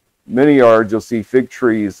 So many yards, you'll see fig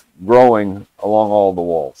trees growing along all the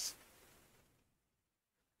walls.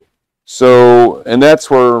 So, and that's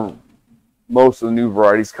where most of the new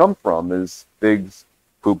varieties come from, is figs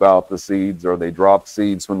poop out the seeds, or they drop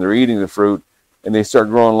seeds when they're eating the fruit, and they start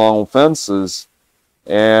growing along fences.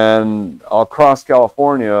 And across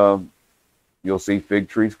California, you'll see fig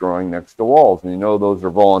trees growing next to walls, and those are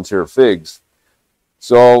volunteer figs.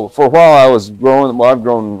 So for a while I've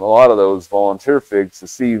grown a lot of those volunteer figs to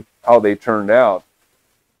see how they turned out.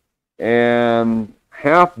 And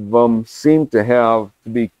half of them seem to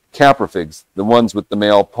be capra figs, the ones with the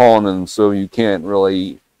male pollen, and so you can't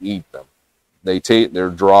really eat them. They're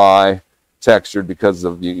dry, textured because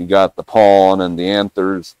of you got the pollen and the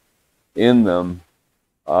anthers in them.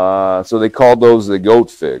 So they called those the goat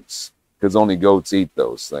figs, because only goats eat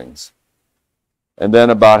those things. And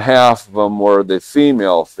then about half of them were the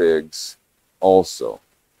female figs also.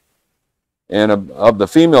 And of the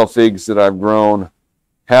female figs that I've grown,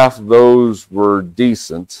 half of those were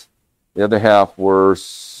decent. The other half were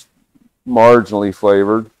marginally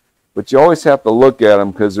flavored. But you always have to look at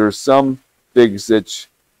them, because there's some figs that,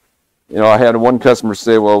 I had one customer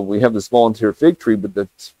say, well, we have this volunteer fig tree, but the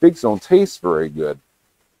figs don't taste very good.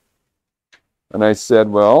 And I said,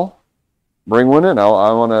 well, bring one in. I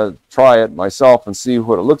want to try it myself and see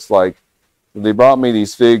what it looks like. So they brought me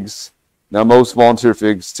these figs. Now, most volunteer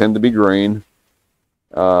figs tend to be green,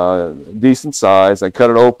 decent size. I cut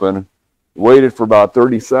it open, Waited for about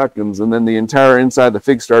 30 seconds, and then the entire inside of the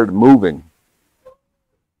fig started moving,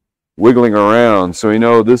 wiggling around. So, you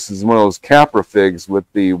know, this is one of those capra figs with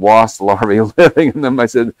the wasp larvae living in them. I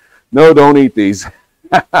said, no, don't eat these.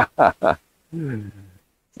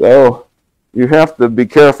 So you have to be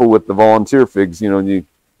careful with the volunteer figs. You know,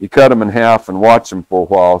 you cut them in half and watch them for a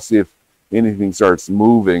while, see if anything starts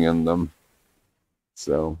moving in them.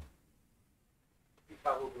 So. You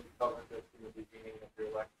probably covered this in the beginning of your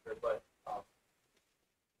lecture, but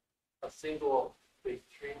a single big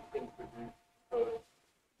tree can produce both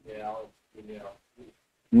male and female.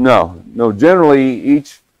 No. Generally,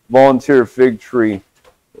 each volunteer fig tree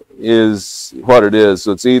is what it is.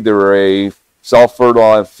 So it's either a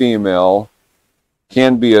self-fertilized female,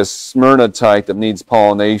 can be a Smyrna type that needs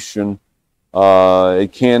pollination.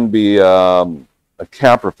 It can be a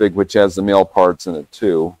capra fig, which has the male parts in it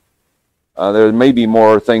too. There may be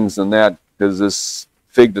more things than that, because this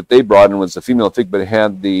fig that they brought in was a female fig, but it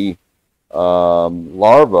had the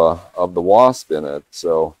larva of the wasp in it.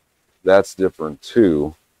 So that's different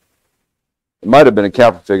too. It might have been a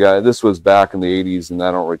capra fig. This was back in the 80s, and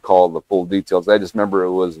I don't recall the full details. I just remember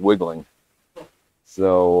it was wiggling.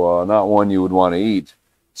 So not one you would want to eat.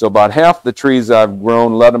 So about half the trees I've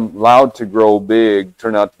grown, allowed to grow big,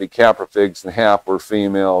 turned out to be capra figs, and half were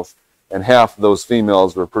females. And half of those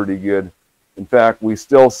females were pretty good. In fact, we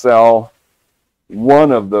still sell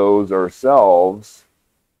one of those ourselves.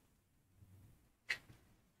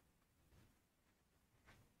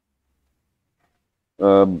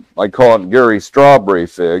 I call it Gary's strawberry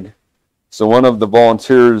fig. So one of the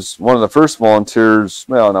first volunteers,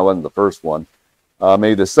 well, no, I wasn't the first one,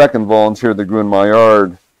 maybe the second volunteer that grew in my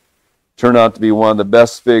yard, turned out to be one of the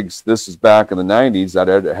best figs. This is back in the 90s that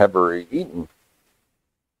I'd ever eaten.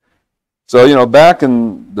 So, you know, back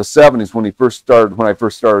in the 70s when I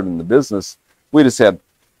first started in the business, we just had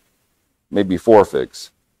maybe 4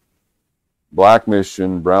 figs. Black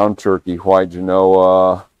Mission, Brown Turkey, White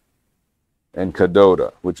Genoa, and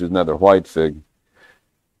Cadota, which is another white fig.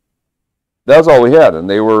 That's all we had, and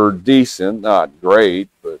they were decent, not great,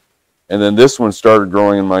 but. And then this one started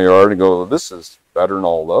growing in my yard, and go, this is better than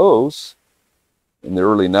all those, in the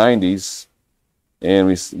early 90s. And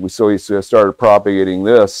we started propagating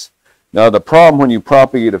this. Now, the problem when you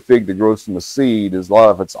propagate a fig that grows from a seed is a lot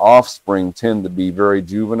of its offspring tend to be very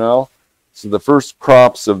juvenile. So the first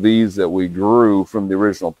crops of these that we grew from the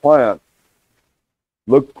original plant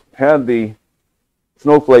had the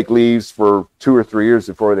snowflake leaves for 2 or 3 years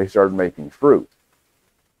before they started making fruit.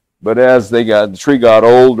 But as the tree got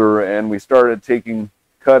older and we started taking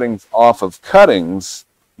cuttings off of cuttings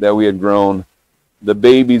that we had grown, the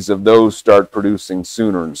babies of those start producing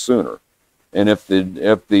sooner and sooner. And if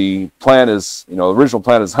the plant is, the original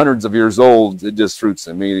plant is hundreds of years old, it just fruits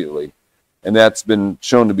immediately. And that's been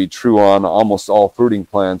shown to be true on almost all fruiting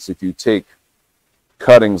plants. If you take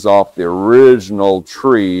cuttings off the original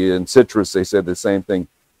tree, in citrus they said the same thing,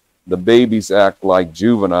 the babies act like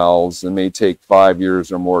juveniles and may take 5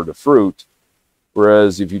 years or more to fruit.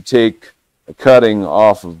 Whereas if you take a cutting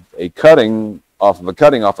off of a cutting of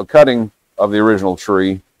the original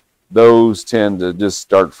tree, those tend to just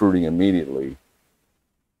start fruiting immediately.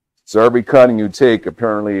 So every cutting you take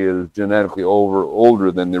apparently is genetically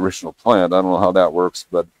older than the original plant. I don't know how that works,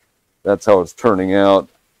 but that's how it's turning out.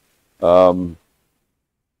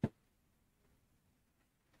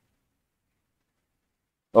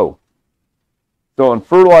 So in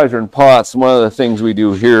fertilizer and pots, one of the things we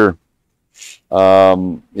do here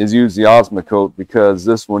is use the Osmocote, because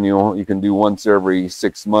this one you can do once every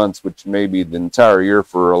 6 months, which may be the entire year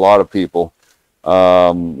for a lot of people in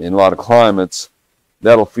a lot of climates.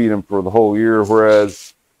 That'll feed them for the whole year,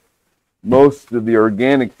 whereas most of the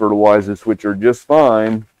organic fertilizers, which are just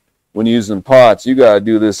fine when using pots, you got to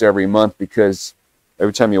do this every month, because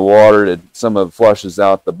every time you water it, some of it flushes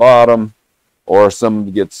out the bottom, or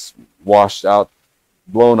some gets washed out,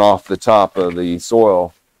 blown off the top of the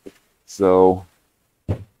soil. So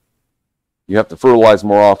you have to fertilize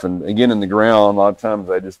more often. Again, in the ground, a lot of times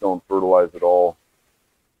I just don't fertilize at all.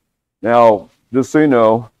 Now, just so you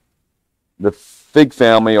know, the fig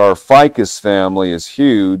family, our ficus family, is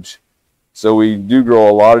huge. So we do grow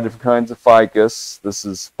a lot of different kinds of ficus. This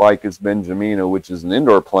is Ficus benjamina, which is an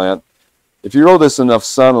indoor plant. If you grow this enough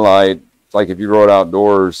sunlight, like if you grow it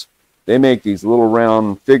outdoors, they make these little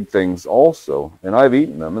round fig things also. And I've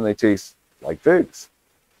eaten them, and they taste like figs.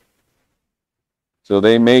 So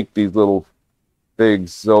they make these little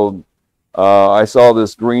figs. So I saw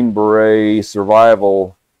this Green Beret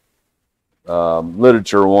survival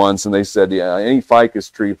literature once, and they said, yeah, any ficus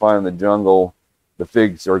tree you find in the jungle, the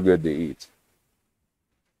figs are good to eat.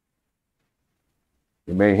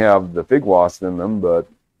 They may have the fig wasp in them, but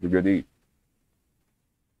they're good to eat.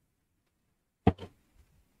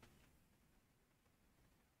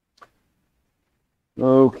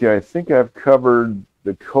 Okay, I think I've covered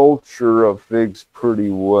the culture of figs pretty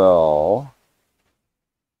well.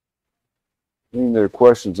 I think there are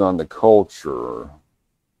questions on the culture.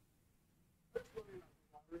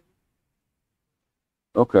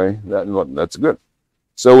 Okay, that's good.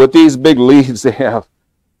 So with these big leaves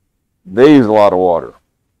they use a lot of water.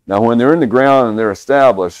 Now when they're in the ground and they're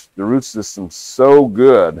established, the root system's so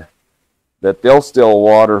good that they'll steal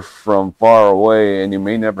water from far away, and you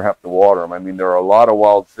may never have to water them. I mean, there are a lot of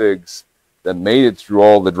wild figs that made it through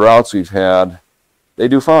all the droughts we've had. They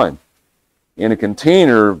do fine. In a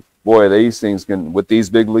container, boy, these things can, with these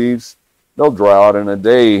big leaves, they'll dry out in a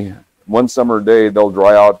day. One summer day, they'll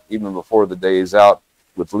dry out even before the day is out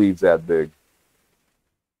with leaves that big.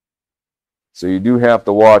 So you do have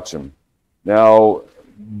to watch them. Now,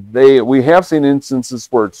 we have seen instances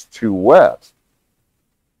where it's too wet.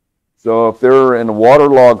 So if they're in a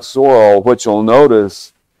waterlogged soil, what you'll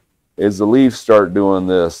notice is the leaves start doing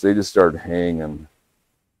this. They just start hanging.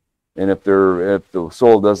 And if the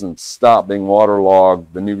soil doesn't stop being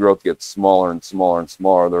waterlogged, the new growth gets smaller and smaller and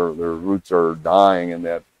smaller. Their roots are dying. And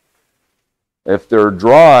that if they're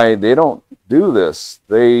dry, they don't do this.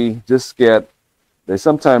 They just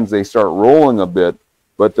sometimes they start rolling a bit,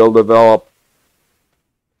 but they'll develop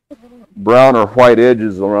brown or white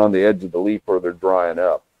edges around the edge of the leaf where they're drying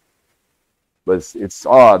up. But it's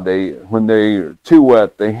odd. When they're too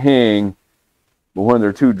wet, they hang. But when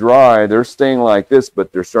they're too dry, they're staying like this,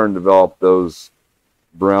 but they're starting to develop those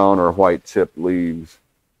brown or white tipped leaves.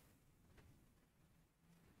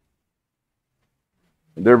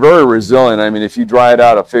 They're very resilient. I mean, if you dried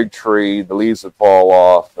out a fig tree, the leaves would fall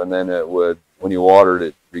off, and then when you watered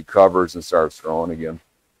it, recovers and starts growing again.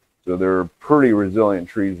 So they're pretty resilient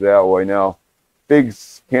trees that way. Now,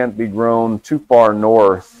 figs can't be grown too far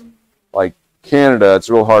north, like Canada.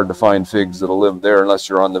 It's real hard to find figs that'll live there unless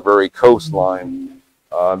you're on the very coastline.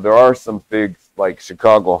 There are some figs like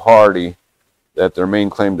Chicago Hardy that their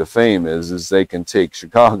main claim to fame is they can take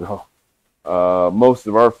Chicago. Most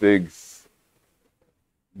of our figs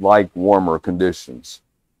like warmer conditions.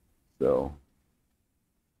 So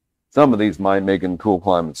some of these might make in cool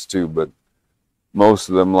climates too, but most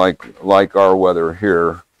of them like our weather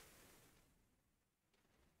here.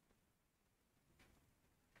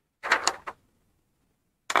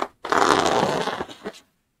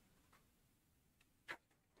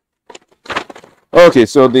 Okay,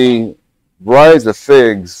 so the varieties of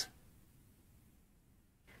figs.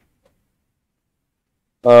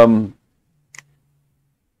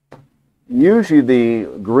 Usually the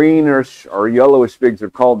greenish or yellowish figs are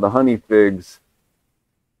called the honey figs.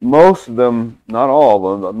 Most of them, not all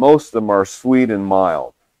of them, but most of them are sweet and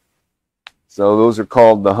mild. So those are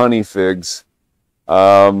called the honey figs.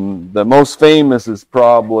 The most famous is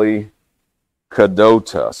probably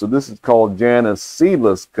Cadota. So this is called Janus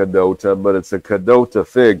seedless Cadota, but it's a Cadota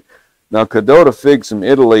fig. Now Cadota fig's from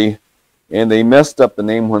Italy, and they messed up the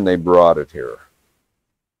name when they brought it here.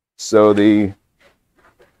 So the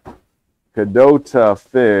Cadota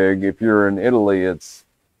fig, if you're in Italy, it's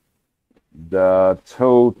the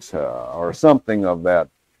Tota or something of that.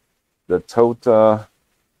 The Tota,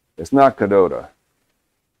 it's not Cadota.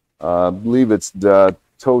 I believe it's the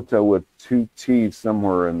Tota with two T's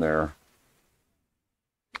somewhere in there.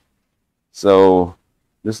 So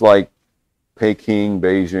just like Peking,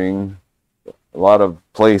 Beijing, a lot of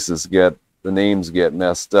places the names get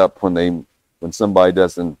messed up when somebody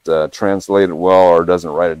doesn't translate it well or doesn't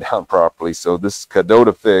write it down properly. So this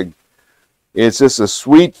Cadota fig, it's just a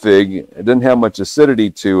sweet fig. It doesn't have much acidity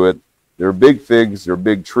to it. They're big figs. They're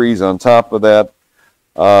big trees on top of that.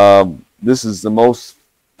 This is the most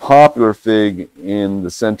popular fig in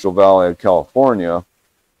the Central Valley of California.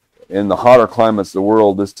 In the hotter climates of the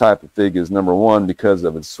world, this type of fig is #1 because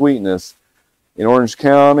of its sweetness. In Orange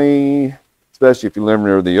County, especially if you live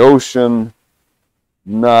near the ocean,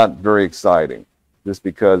 not very exciting, just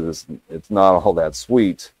because it's not all that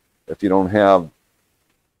sweet. If you don't have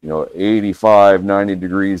 85, 90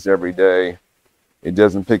 degrees every day, it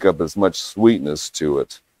doesn't pick up as much sweetness to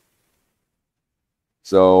it.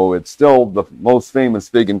 So it's still the most famous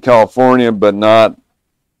fig in California, but not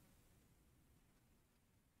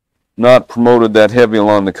promoted that heavy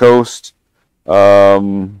along the coast.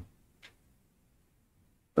 Another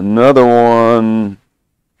one,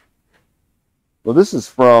 well, this is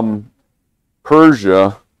from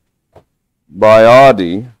Persia by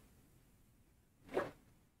Adi.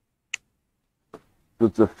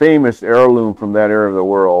 It's a famous heirloom from that area of the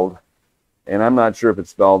world, and I'm not sure if it's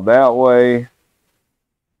spelled that way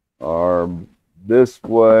are this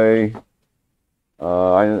way.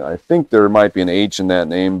 I think there might be an H in that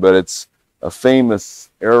name, but it's a famous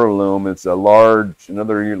heirloom. It's a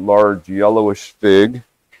another large yellowish fig.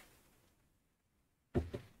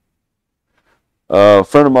 A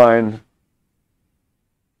friend of mine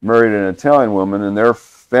married an Italian woman, and their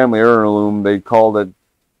family heirloom, they called it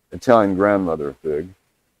Italian grandmother fig.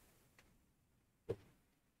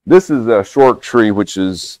 This is a short tree, which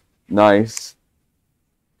is nice.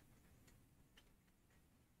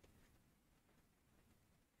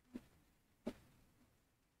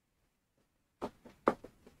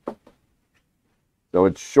 So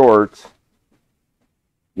it's short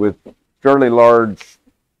with fairly large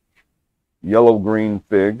yellow-green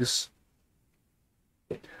figs.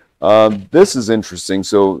 This is interesting.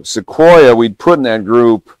 So sequoia, we'd put in that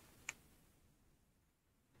group.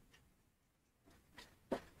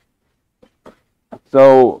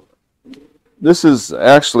 So this is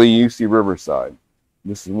actually UC Riverside.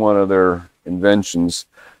 This is one of their inventions,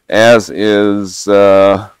 as is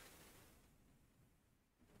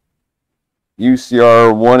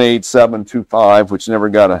UCR 18725, which never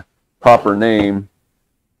got a proper name.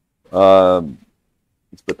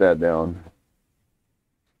 Let's put that down.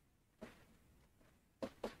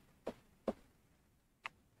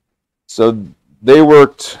 So they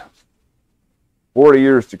worked 40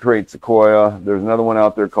 years to create Sequoia. There's another one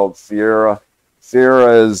out there called Sierra.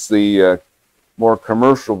 Sierra is the more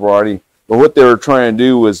commercial variety. But what they were trying to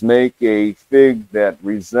do was make a fig that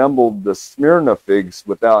resembled the Smyrna figs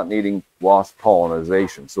without needing wasp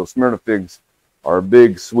pollination. So Smyrna figs are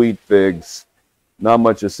big, sweet figs, not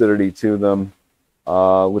much acidity to them,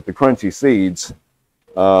 with the crunchy seeds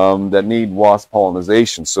that need wasp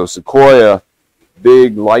pollination. So Sequoia,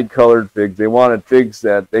 big, light-colored figs. They wanted figs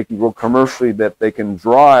that they can grow commercially, that they can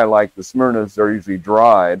dry like the Smyrnas are usually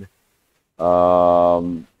dried,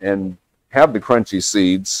 and have the crunchy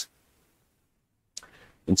seeds.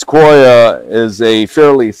 And Sequoia is a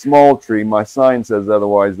fairly small tree. My sign says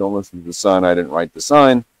otherwise. Don't listen to the sign. I didn't write the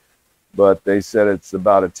sign. But they said it's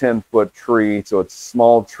about a 10-foot tree. So it's a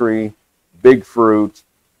small tree, big fruit,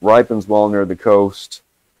 ripens well near the coast.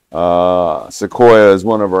 Sequoia is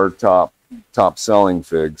one of our top selling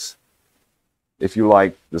figs, if you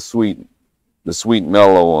like the sweet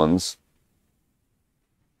mellow ones.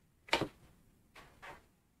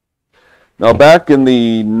 Now back in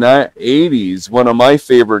the 80s, one of my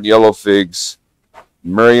favorite yellow figs,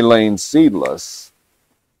 Mary Lane seedless.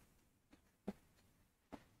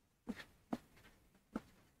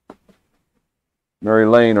 Mary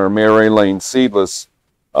Lane seedless.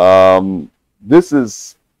 This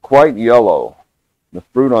is quite yellow. The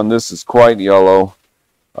fruit on this is quite yellow,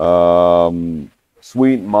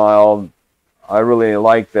 sweet and mild. I really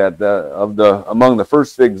like that. Among the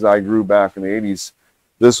first figs I grew back in the 80s,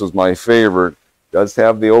 this was my favorite. Does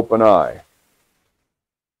have the open eye.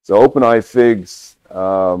 So open eye figs,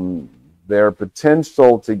 their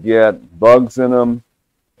potential to get bugs in them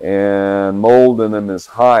and mold in them is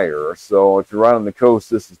higher. So if you're right on the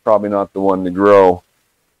coast, this is probably not the one to grow.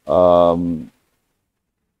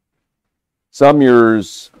 Some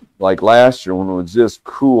years, like last year when it was just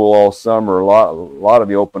cool all summer, a lot of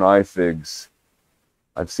the open eye figs,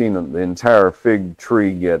 I've seen the entire fig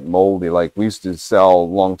tree get moldy. Like we used to sell a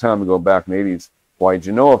long time ago back in the 80s, white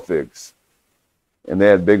Genoa figs. And they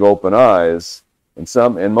had big open eyes.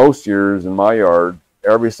 And most years in my yard,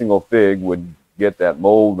 every single fig would get that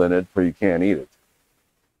mold in it where you can't eat it.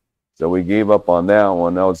 So we gave up on that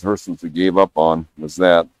one. That was the first one we gave up on, was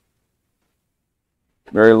that.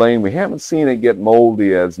 Mary Lane, we haven't seen it get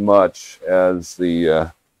moldy as much as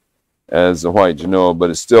the white Genoa, but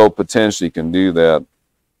it still potentially can do that.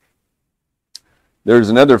 There's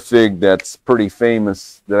another fig that's pretty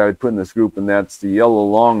famous that I would put in this group, and that's the yellow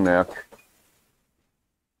long neck.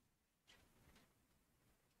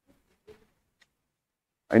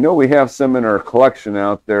 I know we have some in our collection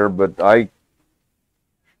out there, but I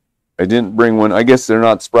didn't bring one. I guess they're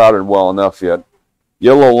not sprouted well enough yet.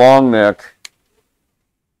 Yellow long neck.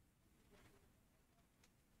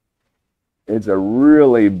 It's a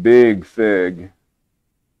really big fig.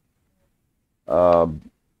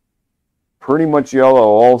 Pretty much yellow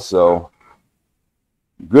also.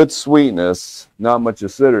 Good sweetness, not much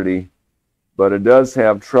acidity, but it does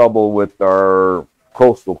have trouble with our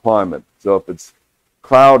coastal climate. So if it's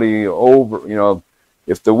cloudy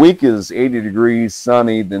if the week is 80 degrees,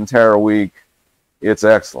 sunny the entire week, it's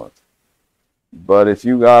excellent. But if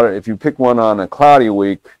you pick one on a cloudy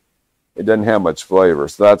week, it doesn't have much flavor.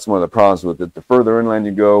 So that's one of the problems with it. The further inland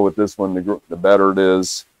you go with this one, the better it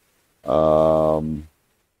is.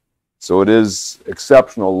 So it is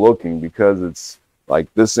exceptional looking because it's Like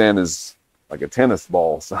this end is like a tennis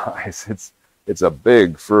ball size. It's a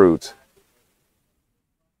big fruit.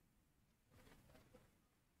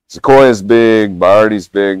 Sequoia's big, Bayardi's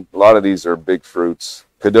big. A lot of these are big fruits.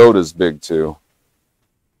 Cadota's big too.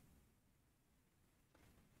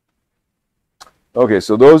 Okay,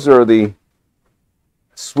 so those are the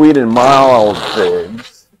sweet and mild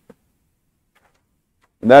figs.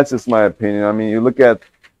 And that's just my opinion. I mean, you look at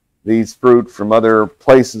these fruit from other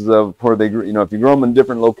places of where they, you know, if you grow them in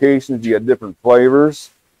different locations, you get different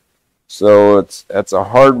flavors. So that's a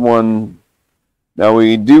hard one. Now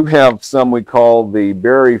we do have some we call the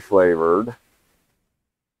berry flavored.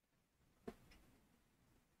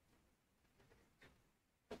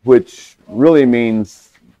 Which really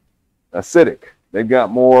means acidic. They've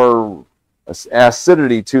got more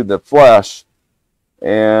acidity to the flesh.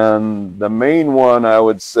 And the main one I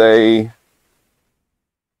would say,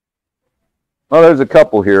 well, there's a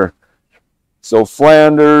couple here. So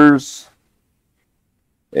Flanders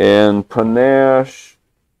and Panache.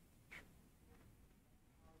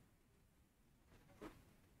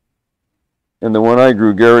 And the one I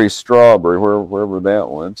grew, Gary Strawberry, wherever that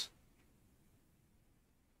went.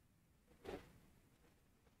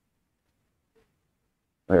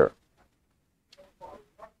 There.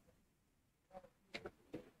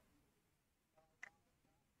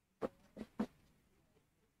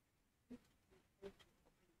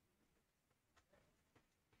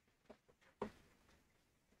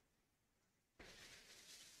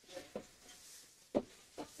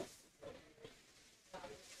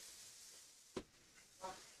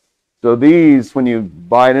 So these, when you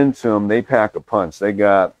bite into them, they pack a punch. They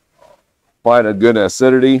got quite a good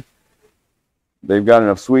acidity. They've got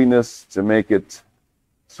enough sweetness to make it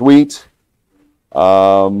sweet.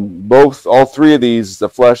 All three of these, the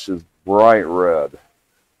flesh is bright red.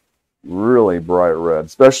 Really bright red,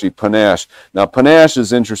 especially Panache. Now, Panache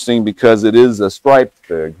is interesting because it is a striped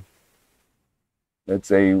fig.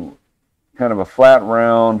 It's a kind of a flat,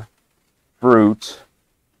 round fruit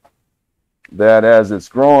that as it's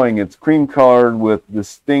growing, it's cream colored with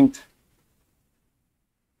distinct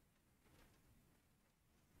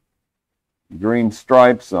green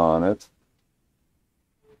stripes on it.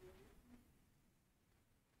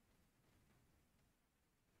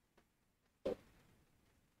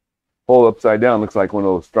 Hold it upside down, looks like one of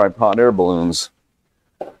those striped hot air balloons.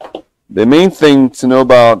 The main thing to know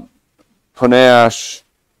about Panache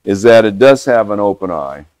is that it does have an open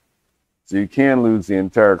eye. So you can lose the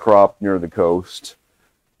entire crop near the coast.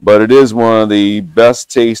 But it is one of the best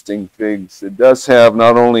tasting figs. It does have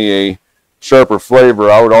not only a sharper flavor,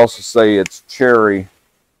 I would also say it's cherry.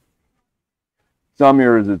 Some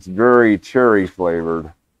years it's very cherry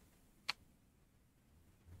flavored.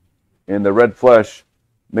 And the red flesh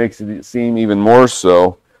makes it seem even more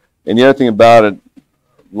so. And the other thing about it, a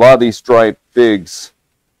lot of these striped figs,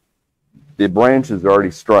 the branches are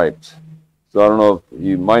already striped. So I don't know if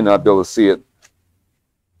you might not be able to see it,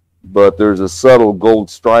 but there's a subtle gold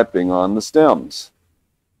striping on the stems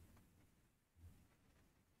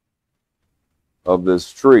of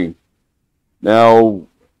this tree. Now,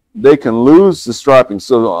 they can lose the striping.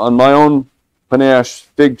 So on my own Panache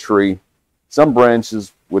fig tree, some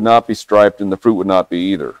branches would not be striped and the fruit would not be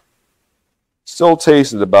either. Still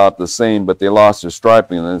tasted about the same, but they lost their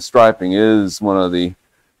striping, and the striping is one of the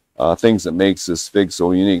things that makes this fig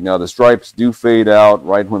so unique. Now the stripes do fade out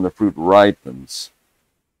right when the fruit ripens,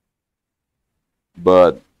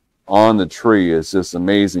 but on the tree it's just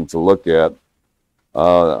amazing to look at.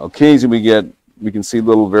 Occasionally we can see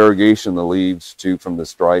little variegation in the leaves too from the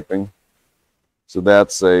striping. So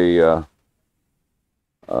that's a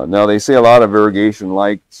now they say a lot of variegation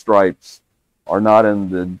like stripes are not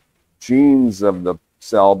in the genes of the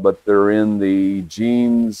cell, but they're in the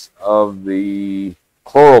genes of the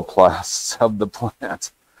chloroplasts of the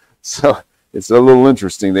plant. So it's a little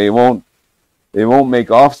interesting. They won't make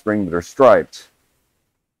offspring that are striped,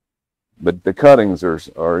 but the cuttings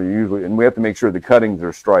are usually, and we have to make sure the cuttings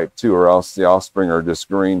are striped too, or else the offspring are just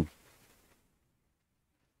green.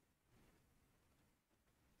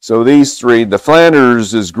 So these three, the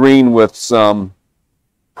Flanders is green with some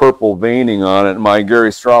purple veining on it. My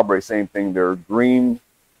Gary Strawberry, same thing. They're green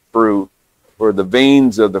fruit, where the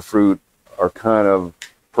veins of the fruit are kind of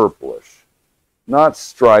purplish, not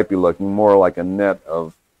stripy looking, more like a net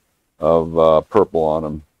of purple on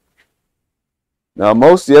them. Now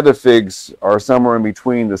most of the other figs are somewhere in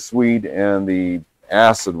between the sweet and the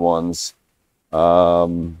acid ones.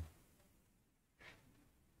 Now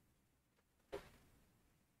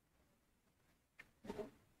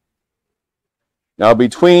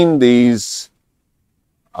between these,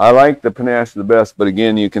 I like the Panache the best, but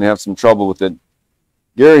again, you can have some trouble with it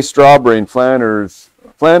Gary Strawberry in Flanders.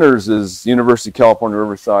 Flanders is University of California,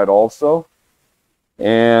 Riverside also.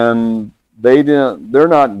 And they're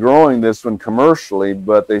not growing this one commercially,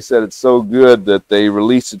 but they said it's so good that they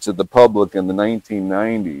released it to the public in the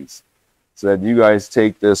 1990s. Said, you guys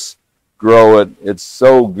take this, grow it, it's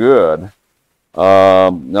so good.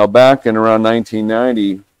 Now back in around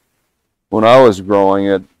 1990, when I was growing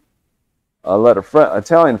it, I let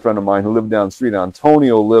Italian friend of mine who lived down the street,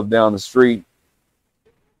 Antonio, lived down the street.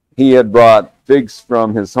 He had brought figs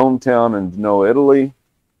from his hometown in Genoa, Italy.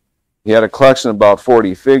 He had a collection of about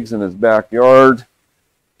 40 figs in his backyard.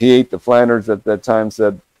 He ate the Flanders at that time,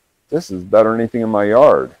 said, this is better than anything in my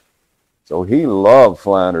yard. So he loved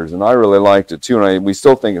Flanders, and I really liked it too. And we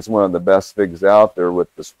still think it's one of the best figs out there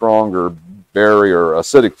with the stronger berry or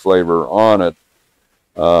acidic flavor on it.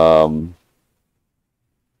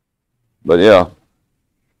 But yeah,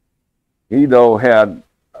 he though had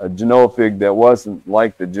a Genoa fig that wasn't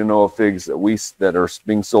like the Genoa figs that are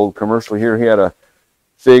being sold commercially here. He had a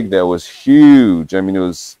fig that was huge. I mean, it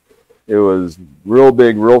was real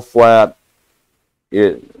big, real flat.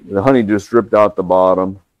 The honey just dripped out the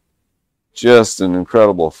bottom. Just an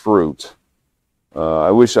incredible fruit.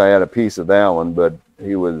 I wish I had a piece of that one, but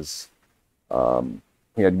he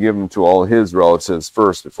had given to all his relatives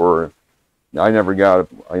first before. I never got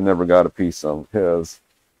a piece of his.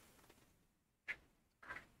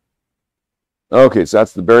 Okay, so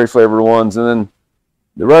that's the berry flavored ones, and then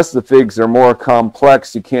the rest of the figs are more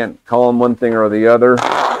complex. You can't call them one thing or the other.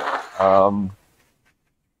 And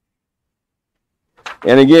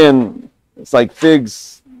again, it's like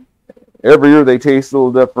figs. Every year they taste a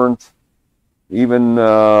little different. Even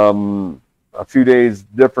a few days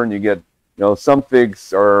different. You get, some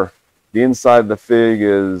figs are, the inside of the fig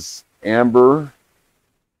is amber,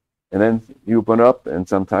 and then you open up and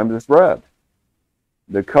sometimes it's red.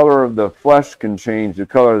 The color of the flesh can change, the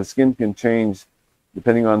color of the skin can change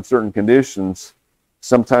depending on certain conditions.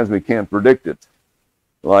 Sometimes we can't predict it.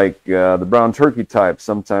 Like the brown turkey type,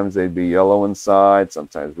 sometimes they'd be yellow inside,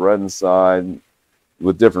 sometimes red inside,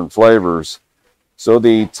 with different flavors. So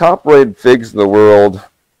the top-rated figs of the world,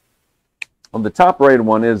 well, the top-rated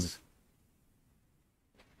one is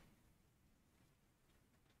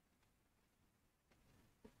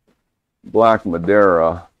Black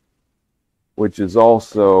Madeira, which is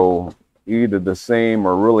also either the same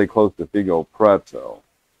or really close to Figo Preto.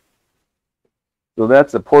 So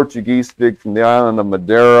that's a Portuguese fig from the island of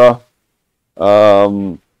Madeira.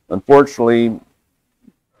 Unfortunately,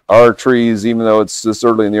 our trees, even though it's this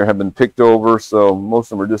early in the year, have been picked over, so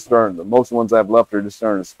most of them are just starting. Most of the ones I've left are just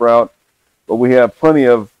starting to sprout. But we have plenty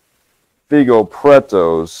of Figo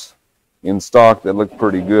Pretos in stock that look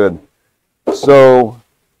pretty good. So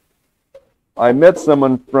I met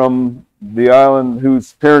someone from the island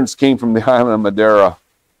whose parents came from the island of Madeira.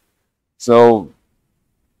 So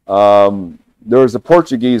there was a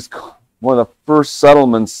Portuguese, one of the first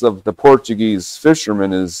settlements of the Portuguese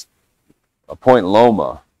fishermen is Point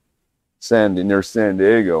Loma, near San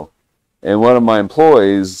Diego. And one of my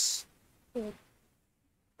employees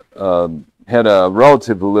had a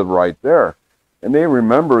relative who lived right there. And they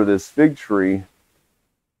remember this fig tree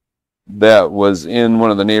that was in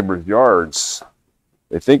one of the neighbors' yards.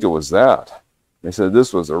 They think it was that. They said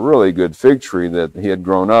this was a really good fig tree that he had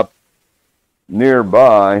grown up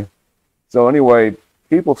nearby. So anyway,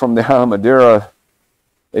 people from the island of Madeira,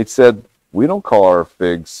 they said, we don't call our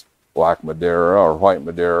figs Black Madeira or White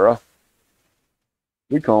Madeira.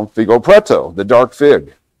 We call them Figo Preto, the dark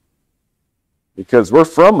fig. Because we're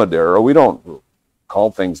from Madeira, we don't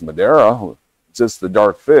call things Madeira. It's just the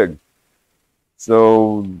dark fig.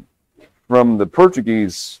 So from the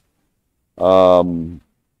Portuguese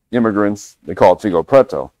immigrants, they call it Figo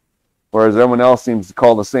Preto. Whereas everyone else seems to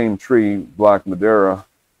call the same tree Black Madeira.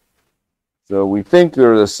 So we think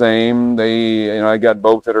they're the same. I got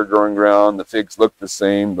both that are growing ground. The figs look the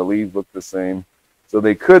same. The leaves look the same. So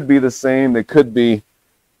they could be the same. They could be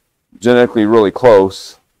genetically really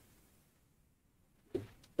close.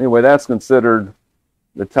 Anyway, that's considered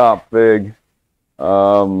the top fig.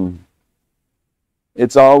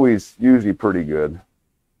 It's always usually pretty good.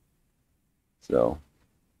 So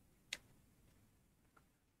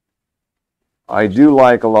I do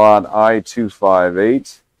like a lot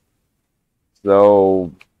I-258.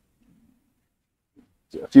 So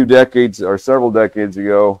a few decades or several decades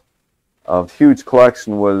ago, a huge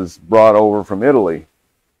collection was brought over from Italy.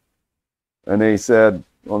 And they said,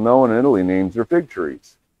 well, no one in Italy names their fig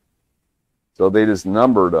trees. So they just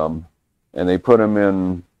numbered them and they put them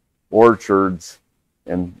in orchards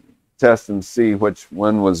and test and see which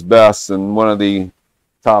one was best. And one of the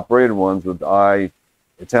top rated ones with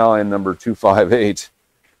Italian number 258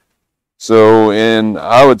 So, and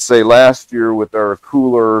I would say last year with our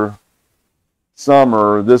cooler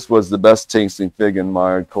summer, this was the best tasting fig in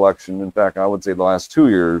my collection. In fact, I would say the last 2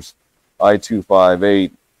 years,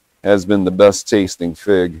 I-258 has been the best tasting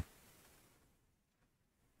fig.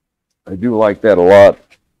 I do like that a lot.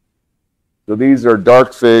 So these are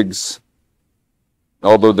dark figs,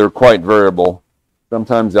 although they're quite variable.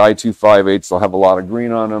 Sometimes the I-258s will have a lot of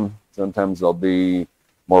green on them. Sometimes they'll be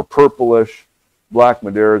more purplish. Black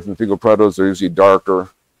Madeiras and Figo Pretos are usually darker.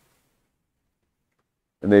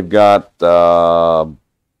 And they've got a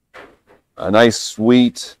nice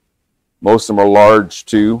sweet. Most of them are large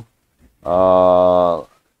too.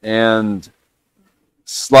 And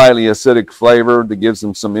slightly acidic flavor that gives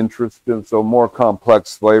them some interest, so more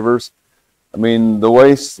complex flavors. I mean, the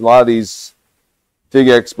way a lot of these fig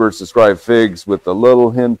experts describe figs with a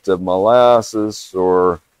little hint of molasses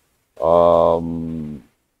or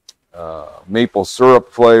maple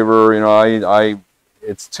syrup flavor, you know,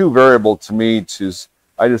 it's too variable to me to.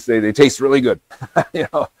 I just say they taste really good. You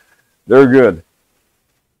know, they're good.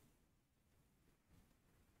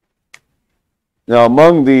 Now,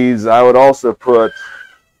 among these, I would also put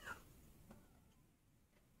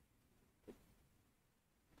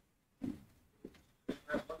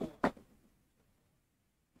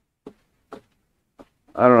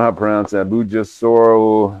I don't know how to pronounce that.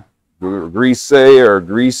 Bujasoro Grise or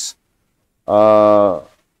Grease. A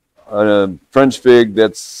French fig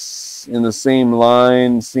that's in the same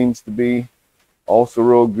line, seems to be also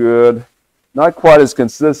real good. Not quite as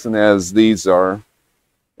consistent as these are.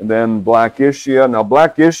 And then Black Ischia. Now,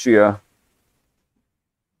 Black Ischia,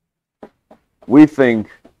 we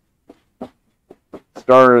think,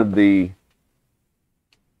 started the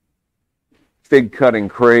fig cutting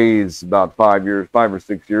craze about 5 or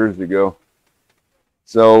 6 years ago.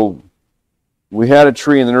 So we had a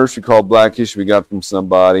tree in the nursery called Black Ischia we got from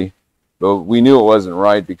somebody, but we knew it wasn't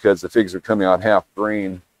right because the figs were coming out half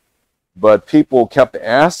green. But people kept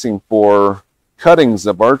asking for cuttings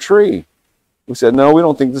of our tree. We said, no, we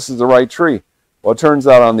don't think this is the right tree. Well, it turns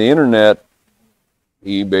out on the internet,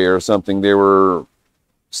 eBay or something, they were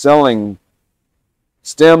selling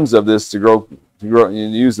stems of this to grow,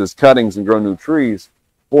 use as cuttings and grow new trees,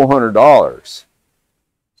 $400.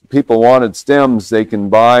 People wanted stems they can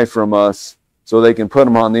buy from us so they can put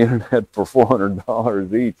them on the internet for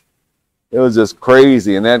 $400 each. It was just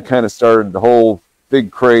crazy, and that kind of started the whole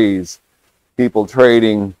fig craze. People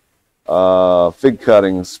trading fig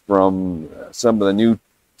cuttings from some of the new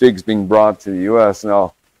figs being brought to the U.S.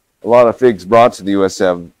 Now, a lot of figs brought to the U.S.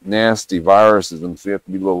 have nasty viruses, and so you have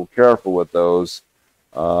to be a little careful with those.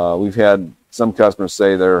 We've had some customers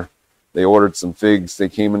say they ordered some figs. They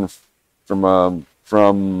came in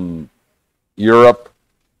from Europe,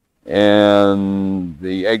 and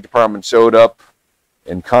the egg department showed up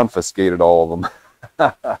and confiscated all of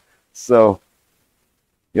them. So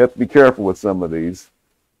you have to be careful with some of these.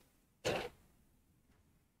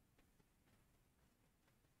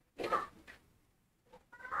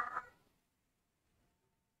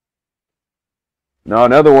 Now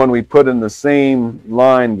another one we put in the same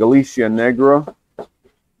line, Galicia Negra.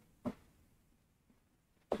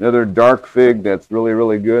 Another dark fig that's really,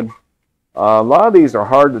 really good. A lot of these are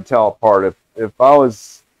hard to tell apart.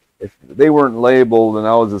 If they weren't labeled and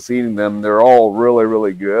I was just eating them, they're all really,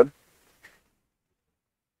 really good.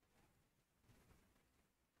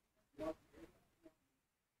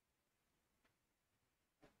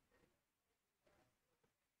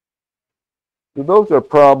 So those are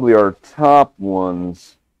probably our top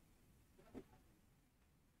ones.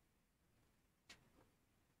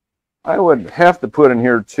 I would have to put in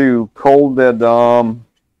here too, Col de Dame.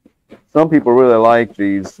 Some people really like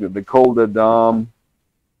these, the Col de Dame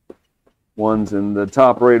ones, and the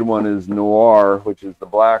top rated one is Noir, which is the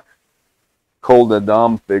black Col de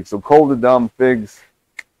Dame fig. So Col de Dame figs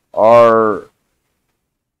are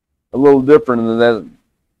a little different than that.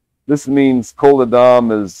 This means Col de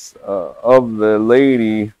Dame is of the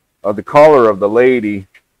lady, of the collar of the lady,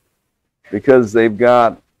 because they've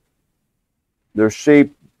got, they're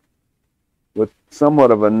shaped with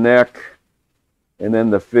somewhat of a neck, and then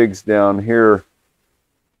the figs down here.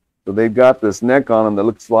 So they've got this neck on them that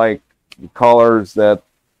looks like the collars that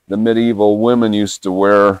the medieval women used to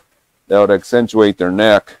wear that would accentuate their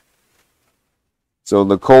neck. So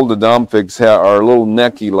the Col de Dame figs are a little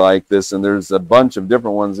necky like this, and there's a bunch of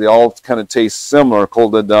different ones. They all kind of taste similar.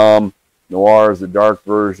 Col de Dame Noir is the dark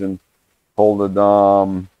version. Col de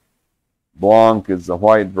Dame Blanc is the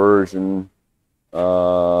white version.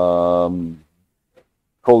 Col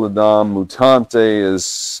de Dame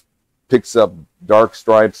Mutante picks up dark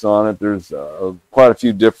stripes on it. There's quite a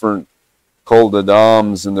few different Col de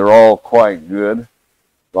Dames, and they're all quite good.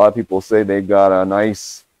 A lot of people say they've got a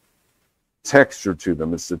nice texture to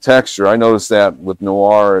them. It's the texture. I noticed that with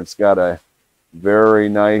Noir, it's got a very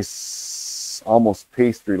nice, almost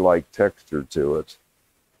pastry-like texture to it,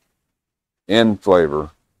 and flavor.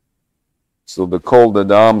 So the Col de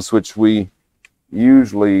Dames, which we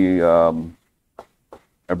usually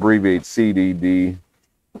abbreviate CDD,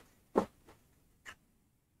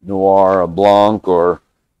 Noir, a Blanc, or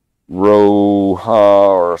Roja,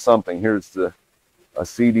 or something. Here's a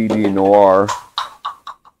CDD Noir.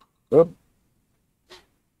 Oop.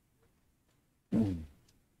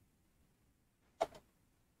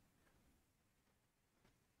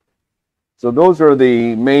 So those are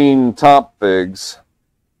the main top figs.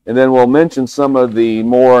 And then we'll mention some of the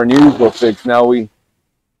more unusual figs. Now, we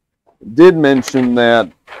did mention that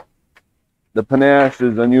the panache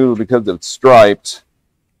is unusual because it's striped,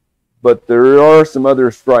 but there are some other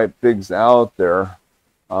striped figs out there.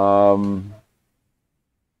 I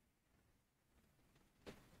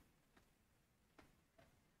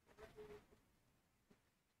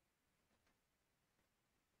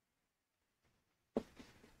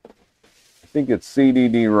think it's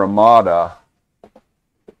CDD Ramada.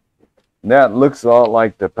 That looks a lot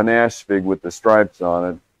like the panache fig with the stripes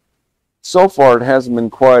on it. So far, it hasn't been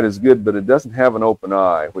quite as good, but it doesn't have an open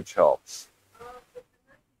eye, which helps.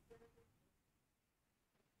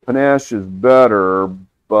 Panache is better,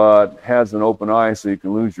 but has an open eye, so you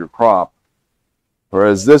can lose your crop.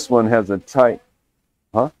 Whereas this one has a tight,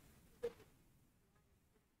 huh?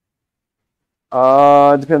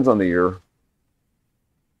 It depends on the year.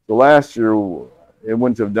 So last year, it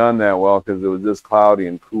wouldn't have done that well because it was just cloudy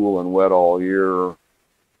and cool and wet all year.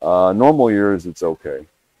 Normal years, it's okay.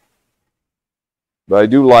 But I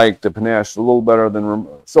do like the panache a little better than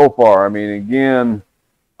so far. I mean, again,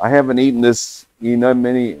 I haven't eaten this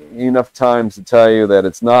enough times to tell you that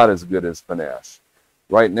it's not as good as panache.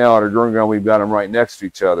 Right now at our growing ground, we've got them right next to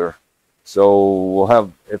each other. So we'll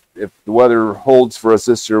have, if the weather holds for us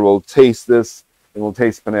this year, we'll taste this. And we'll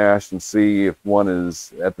taste panache and see if one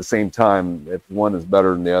is, at the same time, if one is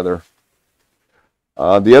better than the other.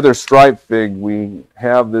 The other striped fig we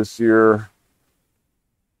have this year,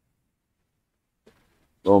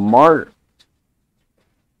 well,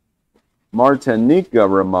 Martinica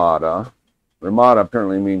Ramada. Ramada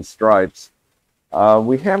apparently means stripes.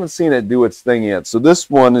 We haven't seen it do its thing yet. So this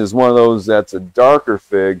one is one of those that's a darker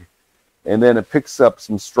fig, and then it picks up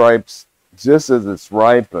some stripes just as it's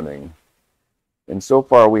ripening. And so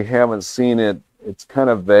far, we haven't seen it. It's kind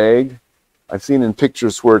of vague. I've seen in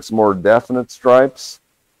pictures where it's more definite stripes,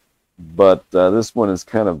 but this one is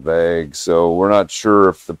kind of vague. So we're not sure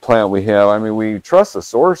if the plant we have, I mean, we trust the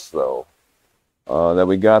source, though, that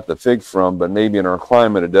we got the fig from, but maybe in our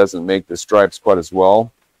climate, it doesn't make the stripes quite as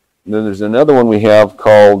well. And then there's another one we have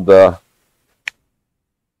called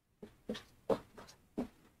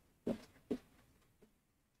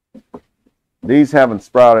these haven't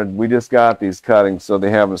sprouted. We just got these cuttings, so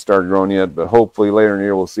they haven't started growing yet, but hopefully later in the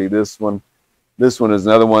year we'll see this one. This one is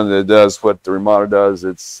another one that does what the Ramada does.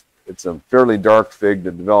 It's a fairly dark fig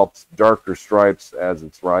that develops darker stripes as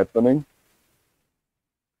it's ripening.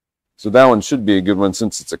 So that one should be a good one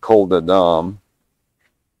since it's a Col de Dame.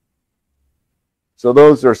 So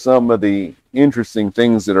those are some of the interesting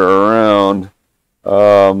things that are around.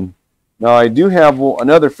 Now I do have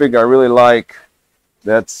another fig I really like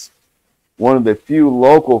that's one of the few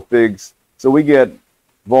local figs. So we get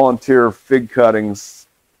volunteer fig cuttings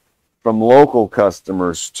from local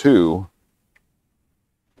customers too.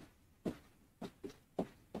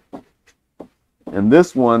 And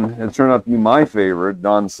this one has turned out to be my favorite,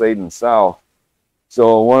 Don Sadin South.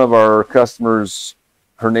 So one of our customers,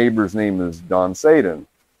 her neighbor's name is Don Sadin.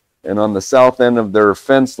 And on the south end of their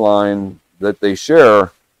fence line that they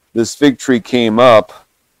share, this fig tree came up.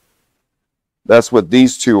 That's what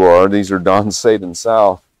these two are. These are Don Sadin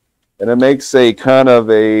South. And it makes a kind of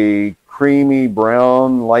a creamy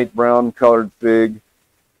brown, light brown colored fig.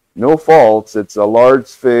 No faults. It's a large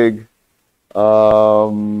fig,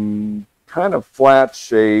 kind of flat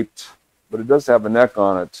shaped, but it does have a neck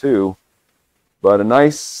on it too. But a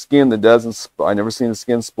nice skin that doesn't, I never seen the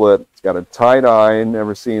skin split. It's got a tight eye,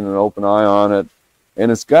 never seen an open eye on it.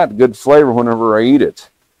 And it's got good flavor whenever I eat it.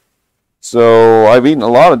 So I've eaten a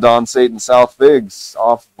lot of Don Sadin South figs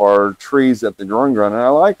off of our trees at the growing ground, and I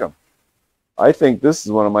like them. I think this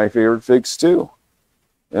is one of my favorite figs too.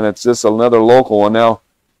 And it's just another local one. Now,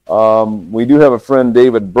 we do have a friend,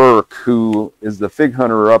 David Burke, who is the fig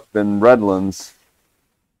hunter up in Redding,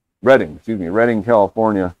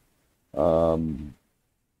 California.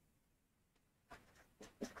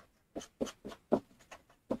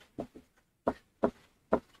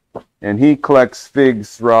 and he collects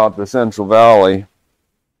figs throughout the Central Valley.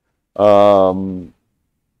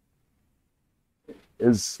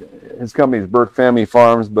 His company is Burke Family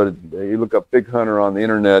Farms, but you look up Fig Hunter on the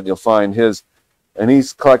internet, you'll find his, and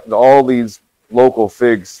he's collected all these local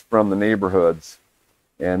figs from the neighborhoods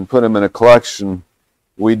and put them in a collection.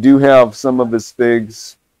 We do have some of his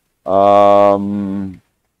figs. The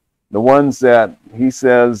ones that he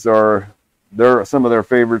says are some of their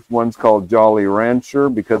favorite ones called Jolly Rancher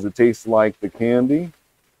because it tastes like the candy.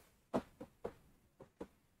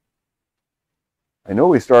 I know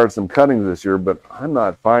we started some cuttings this year, but I'm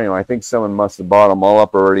not finding them. I think someone must have bought them all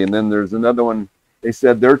up already. And then there's another one. They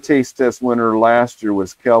said their taste test winner last year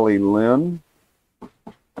was Kelly Lynn.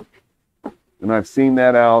 And I've seen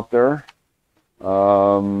that out there.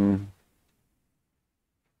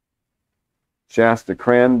 Shasta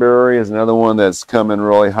Cranberry is another one that's come in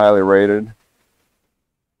really highly rated.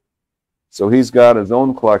 So he's got his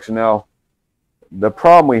own collection. Now, the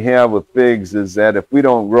problem we have with figs is that if we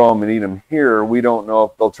don't grow them and eat them here, we don't know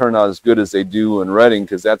if they'll turn out as good as they do in Redding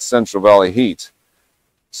because that's Central Valley heat.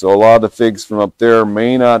 So a lot of the figs from up there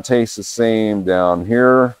may not taste the same down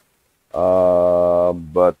here. And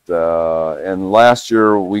last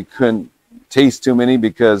year we couldn't taste too many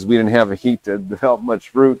because we didn't have a heat to develop much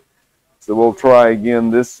fruit. So we'll try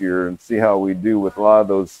again this year and see how we do with a lot of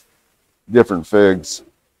those different figs.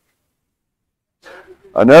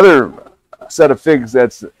 Another set of figs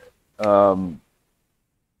that's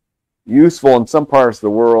useful in some parts of the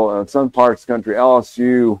world and in some parts of the country.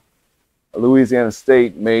 LSU, Louisiana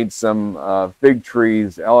State, made some fig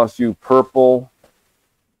trees, LSU Purple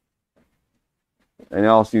and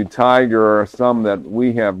LSU Tiger are some that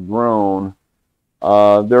we have grown.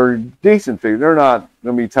 They're decent figs. They're not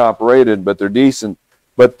going to be top rated, but they're decent.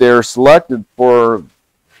 But they're selected for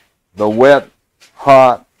the wet,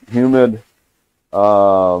 hot, humid,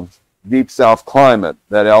 deep south climate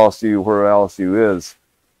that LSU, where LSU is.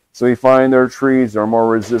 So you find their trees are more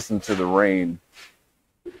resistant to the rain.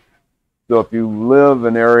 So if you live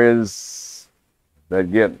in areas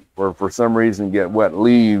that get, or for some reason get wet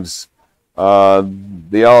leaves, the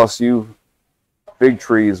LSU fig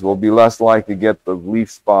trees will be less likely to get the leaf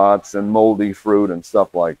spots and moldy fruit and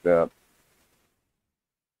stuff like that.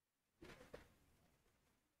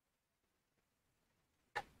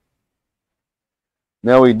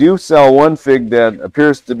 Now we do sell one fig that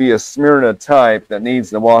appears to be a Smyrna type that needs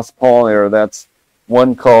the wasp pollinator. That's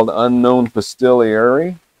one called Unknown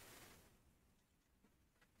Pastilieri.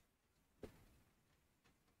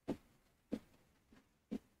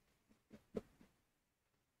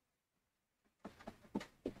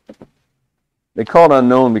 They call it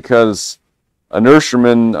unknown because a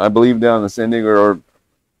nurseryman, I believe down in San Diego,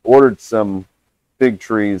 ordered some fig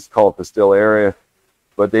trees called Pastilieri,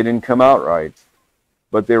 but they didn't come out right.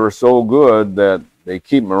 But they were so good that they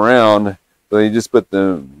keep them around. So they just put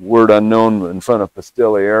the word unknown in front of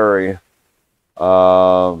Pastilieri.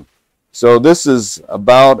 So this is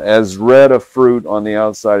about as red a fruit on the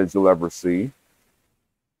outside as you'll ever see.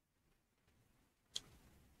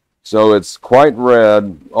 So it's quite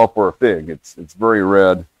red. Oh, for a fig, it's very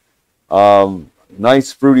red.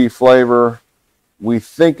 Nice fruity flavor. We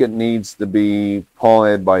think it needs to be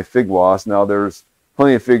pollinated by fig wasps. Now there's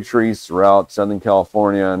plenty of fig trees throughout Southern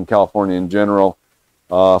California and California in general.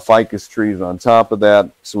 Ficus trees on top of that.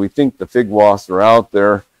 So we think the fig wasps are out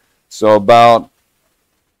there. So about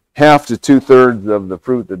half to 2/3 of the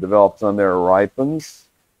fruit that develops on there ripens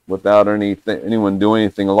without anyone doing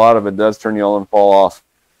anything. A lot of it does turn yellow and fall off.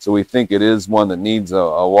 So we think it is one that needs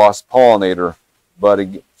a wasp pollinator. But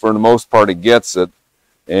for the most part, it gets it.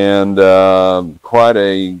 And quite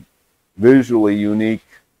a visually unique,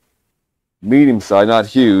 medium size, not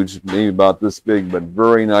huge, maybe about this big, but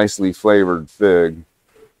very nicely flavored fig.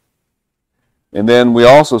 And then we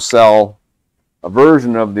also sell a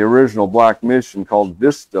version of the original Black Mission called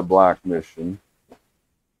Vista Black Mission.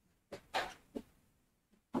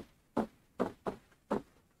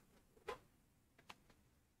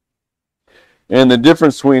 And the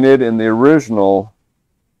difference between it and the original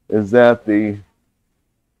is that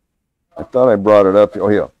I thought I brought it up. Oh,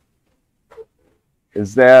 yeah.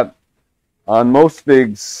 Is that on most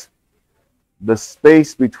figs, the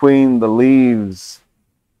space between the leaves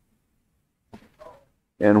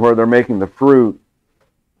and where they're making the fruit,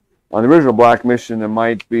 on the original Black Mission, it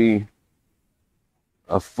might be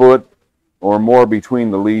a foot or more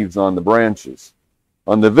between the leaves on the branches.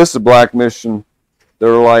 On the Vista Black Mission,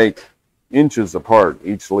 they're like inches apart,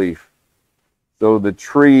 each leaf. So the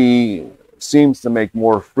tree seems to make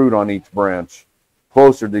more fruit on each branch,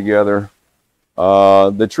 closer together.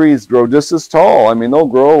 The trees grow just as tall. I mean, they'll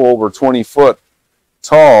grow over 20 foot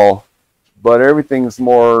tall, but everything's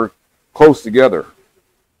more close together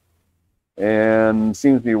and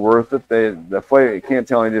seems to be worth it. The flavor, you can't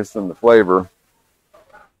tell any difference in the flavor.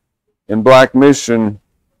 In Black Mission,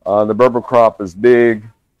 the bumper crop is big.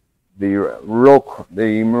 The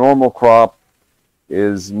normal crop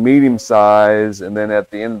is medium size, and then at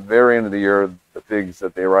the very end of the year, the figs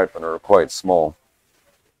that they ripen are quite small.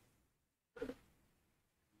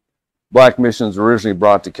 Black Mission's originally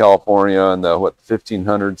brought to California in the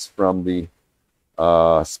 1500s from the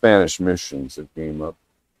Spanish missions that came up.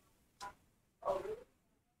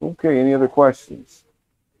 Okay, any other questions?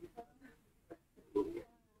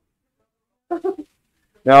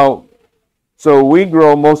 Now, so we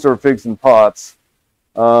grow most of our figs in pots.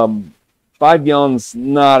 5 gallons,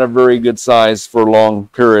 not a very good size for a long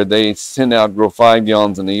period. They tend to outgrow 5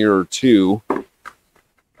 gallons in a year or two.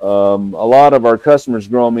 A lot of our customers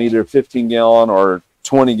grow them either 15 gallon or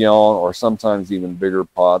 20 gallon or sometimes even bigger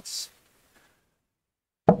pots.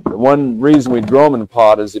 The one reason we grow them in a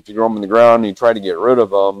pot is if you grow them in the ground and you try to get rid of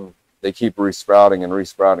them, they keep resprouting and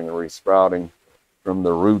resprouting and resprouting from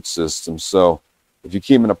the root system. So if you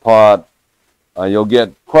keep them in a pot, you'll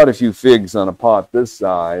get quite a few figs on a pot this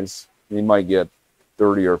size. You might get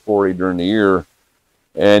 30 or 40 during the year,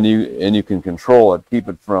 and you can control it, keep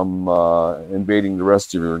it from invading the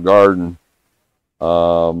rest of your garden.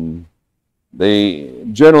 They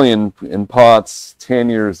generally in pots, 10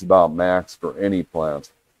 years is about max for any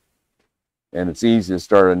plant, and it's easy to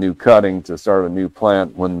start a new cutting, to start a new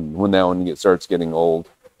plant when that one starts getting old.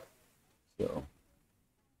 So.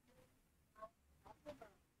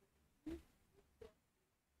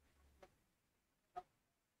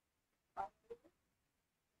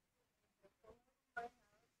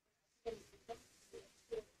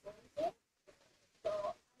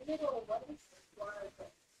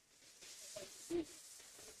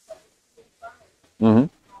 Mm-hmm.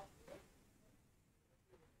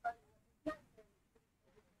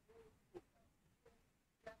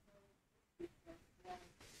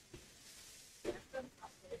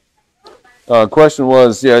 Question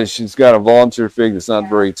was, yeah, she's got a volunteer fig that's not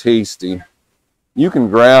very tasty. You can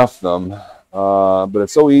graft them, but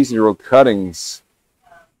it's so easy to grow cuttings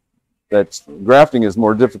that grafting is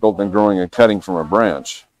more difficult than growing a cutting from a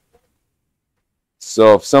branch.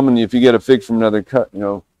 So if you get a fig from another cut,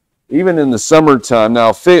 even in the summertime,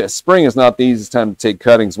 now spring is not the easiest time to take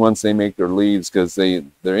cuttings once they make their leaves because their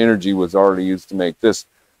energy was already used to make this.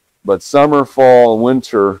 But summer, fall,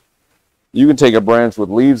 winter, you can take a branch with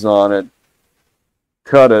leaves on it,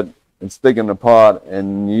 cut it, and stick it in a pot,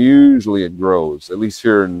 and usually it grows. At least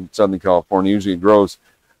here in Southern California, usually it grows.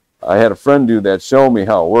 I had a friend do that, show me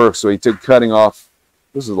how it works. So he took cutting off,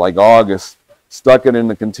 this is like August, stuck it in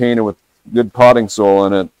the container with good potting soil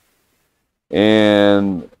in it,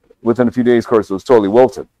 and within a few days, of course, it was totally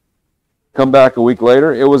wilted. Come back a week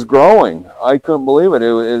later, it was growing. I couldn't believe it.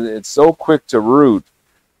 It's so quick to root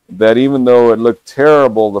that even though it looked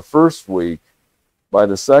terrible the first week, by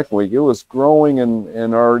the second week, it was growing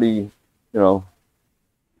and already, it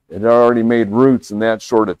had already made roots in that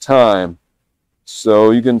short a time.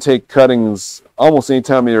 So you can take cuttings almost any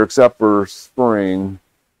time of year except for spring,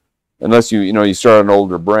 unless you start an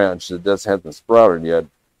older branch that just hasn't sprouted yet,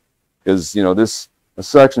 because a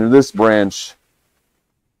section of this branch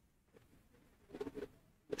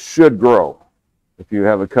should grow if you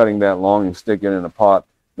have a cutting that long and stick it in a pot.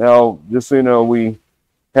 Now, just so you know, we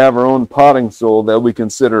have our own potting soil that we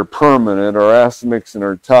consider permanent, our Astomix in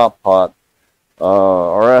our top pot.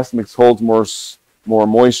 Our Astomix holds more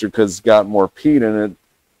moisture because it's got more peat in it.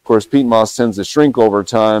 Of course, peat moss tends to shrink over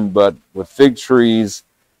time, but with fig trees,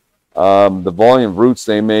 the volume of roots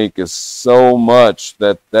they make is so much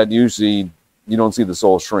that usually you don't see the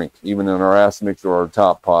soil shrink, even in our Astomix or our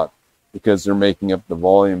top pot, because they're making up the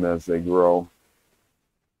volume as they grow.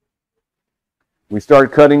 We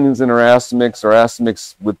start cuttings in our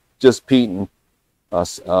Astomix with just peat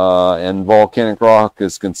and volcanic rock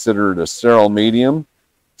is considered a sterile medium,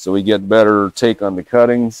 so we get better take on the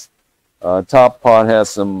cuttings. Top pot has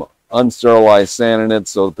some unsterilized sand in it,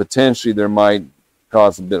 so potentially there might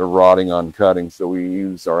cause a bit of rotting on cuttings, so we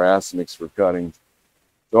use our Astomix for cuttings.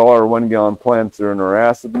 So all our 1 gallon plants are in our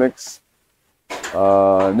acid mix.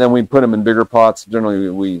 And then we put them in bigger pots. Generally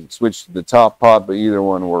we switch to the top pot, but either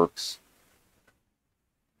one works.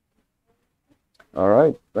 All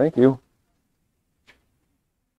right, thank you.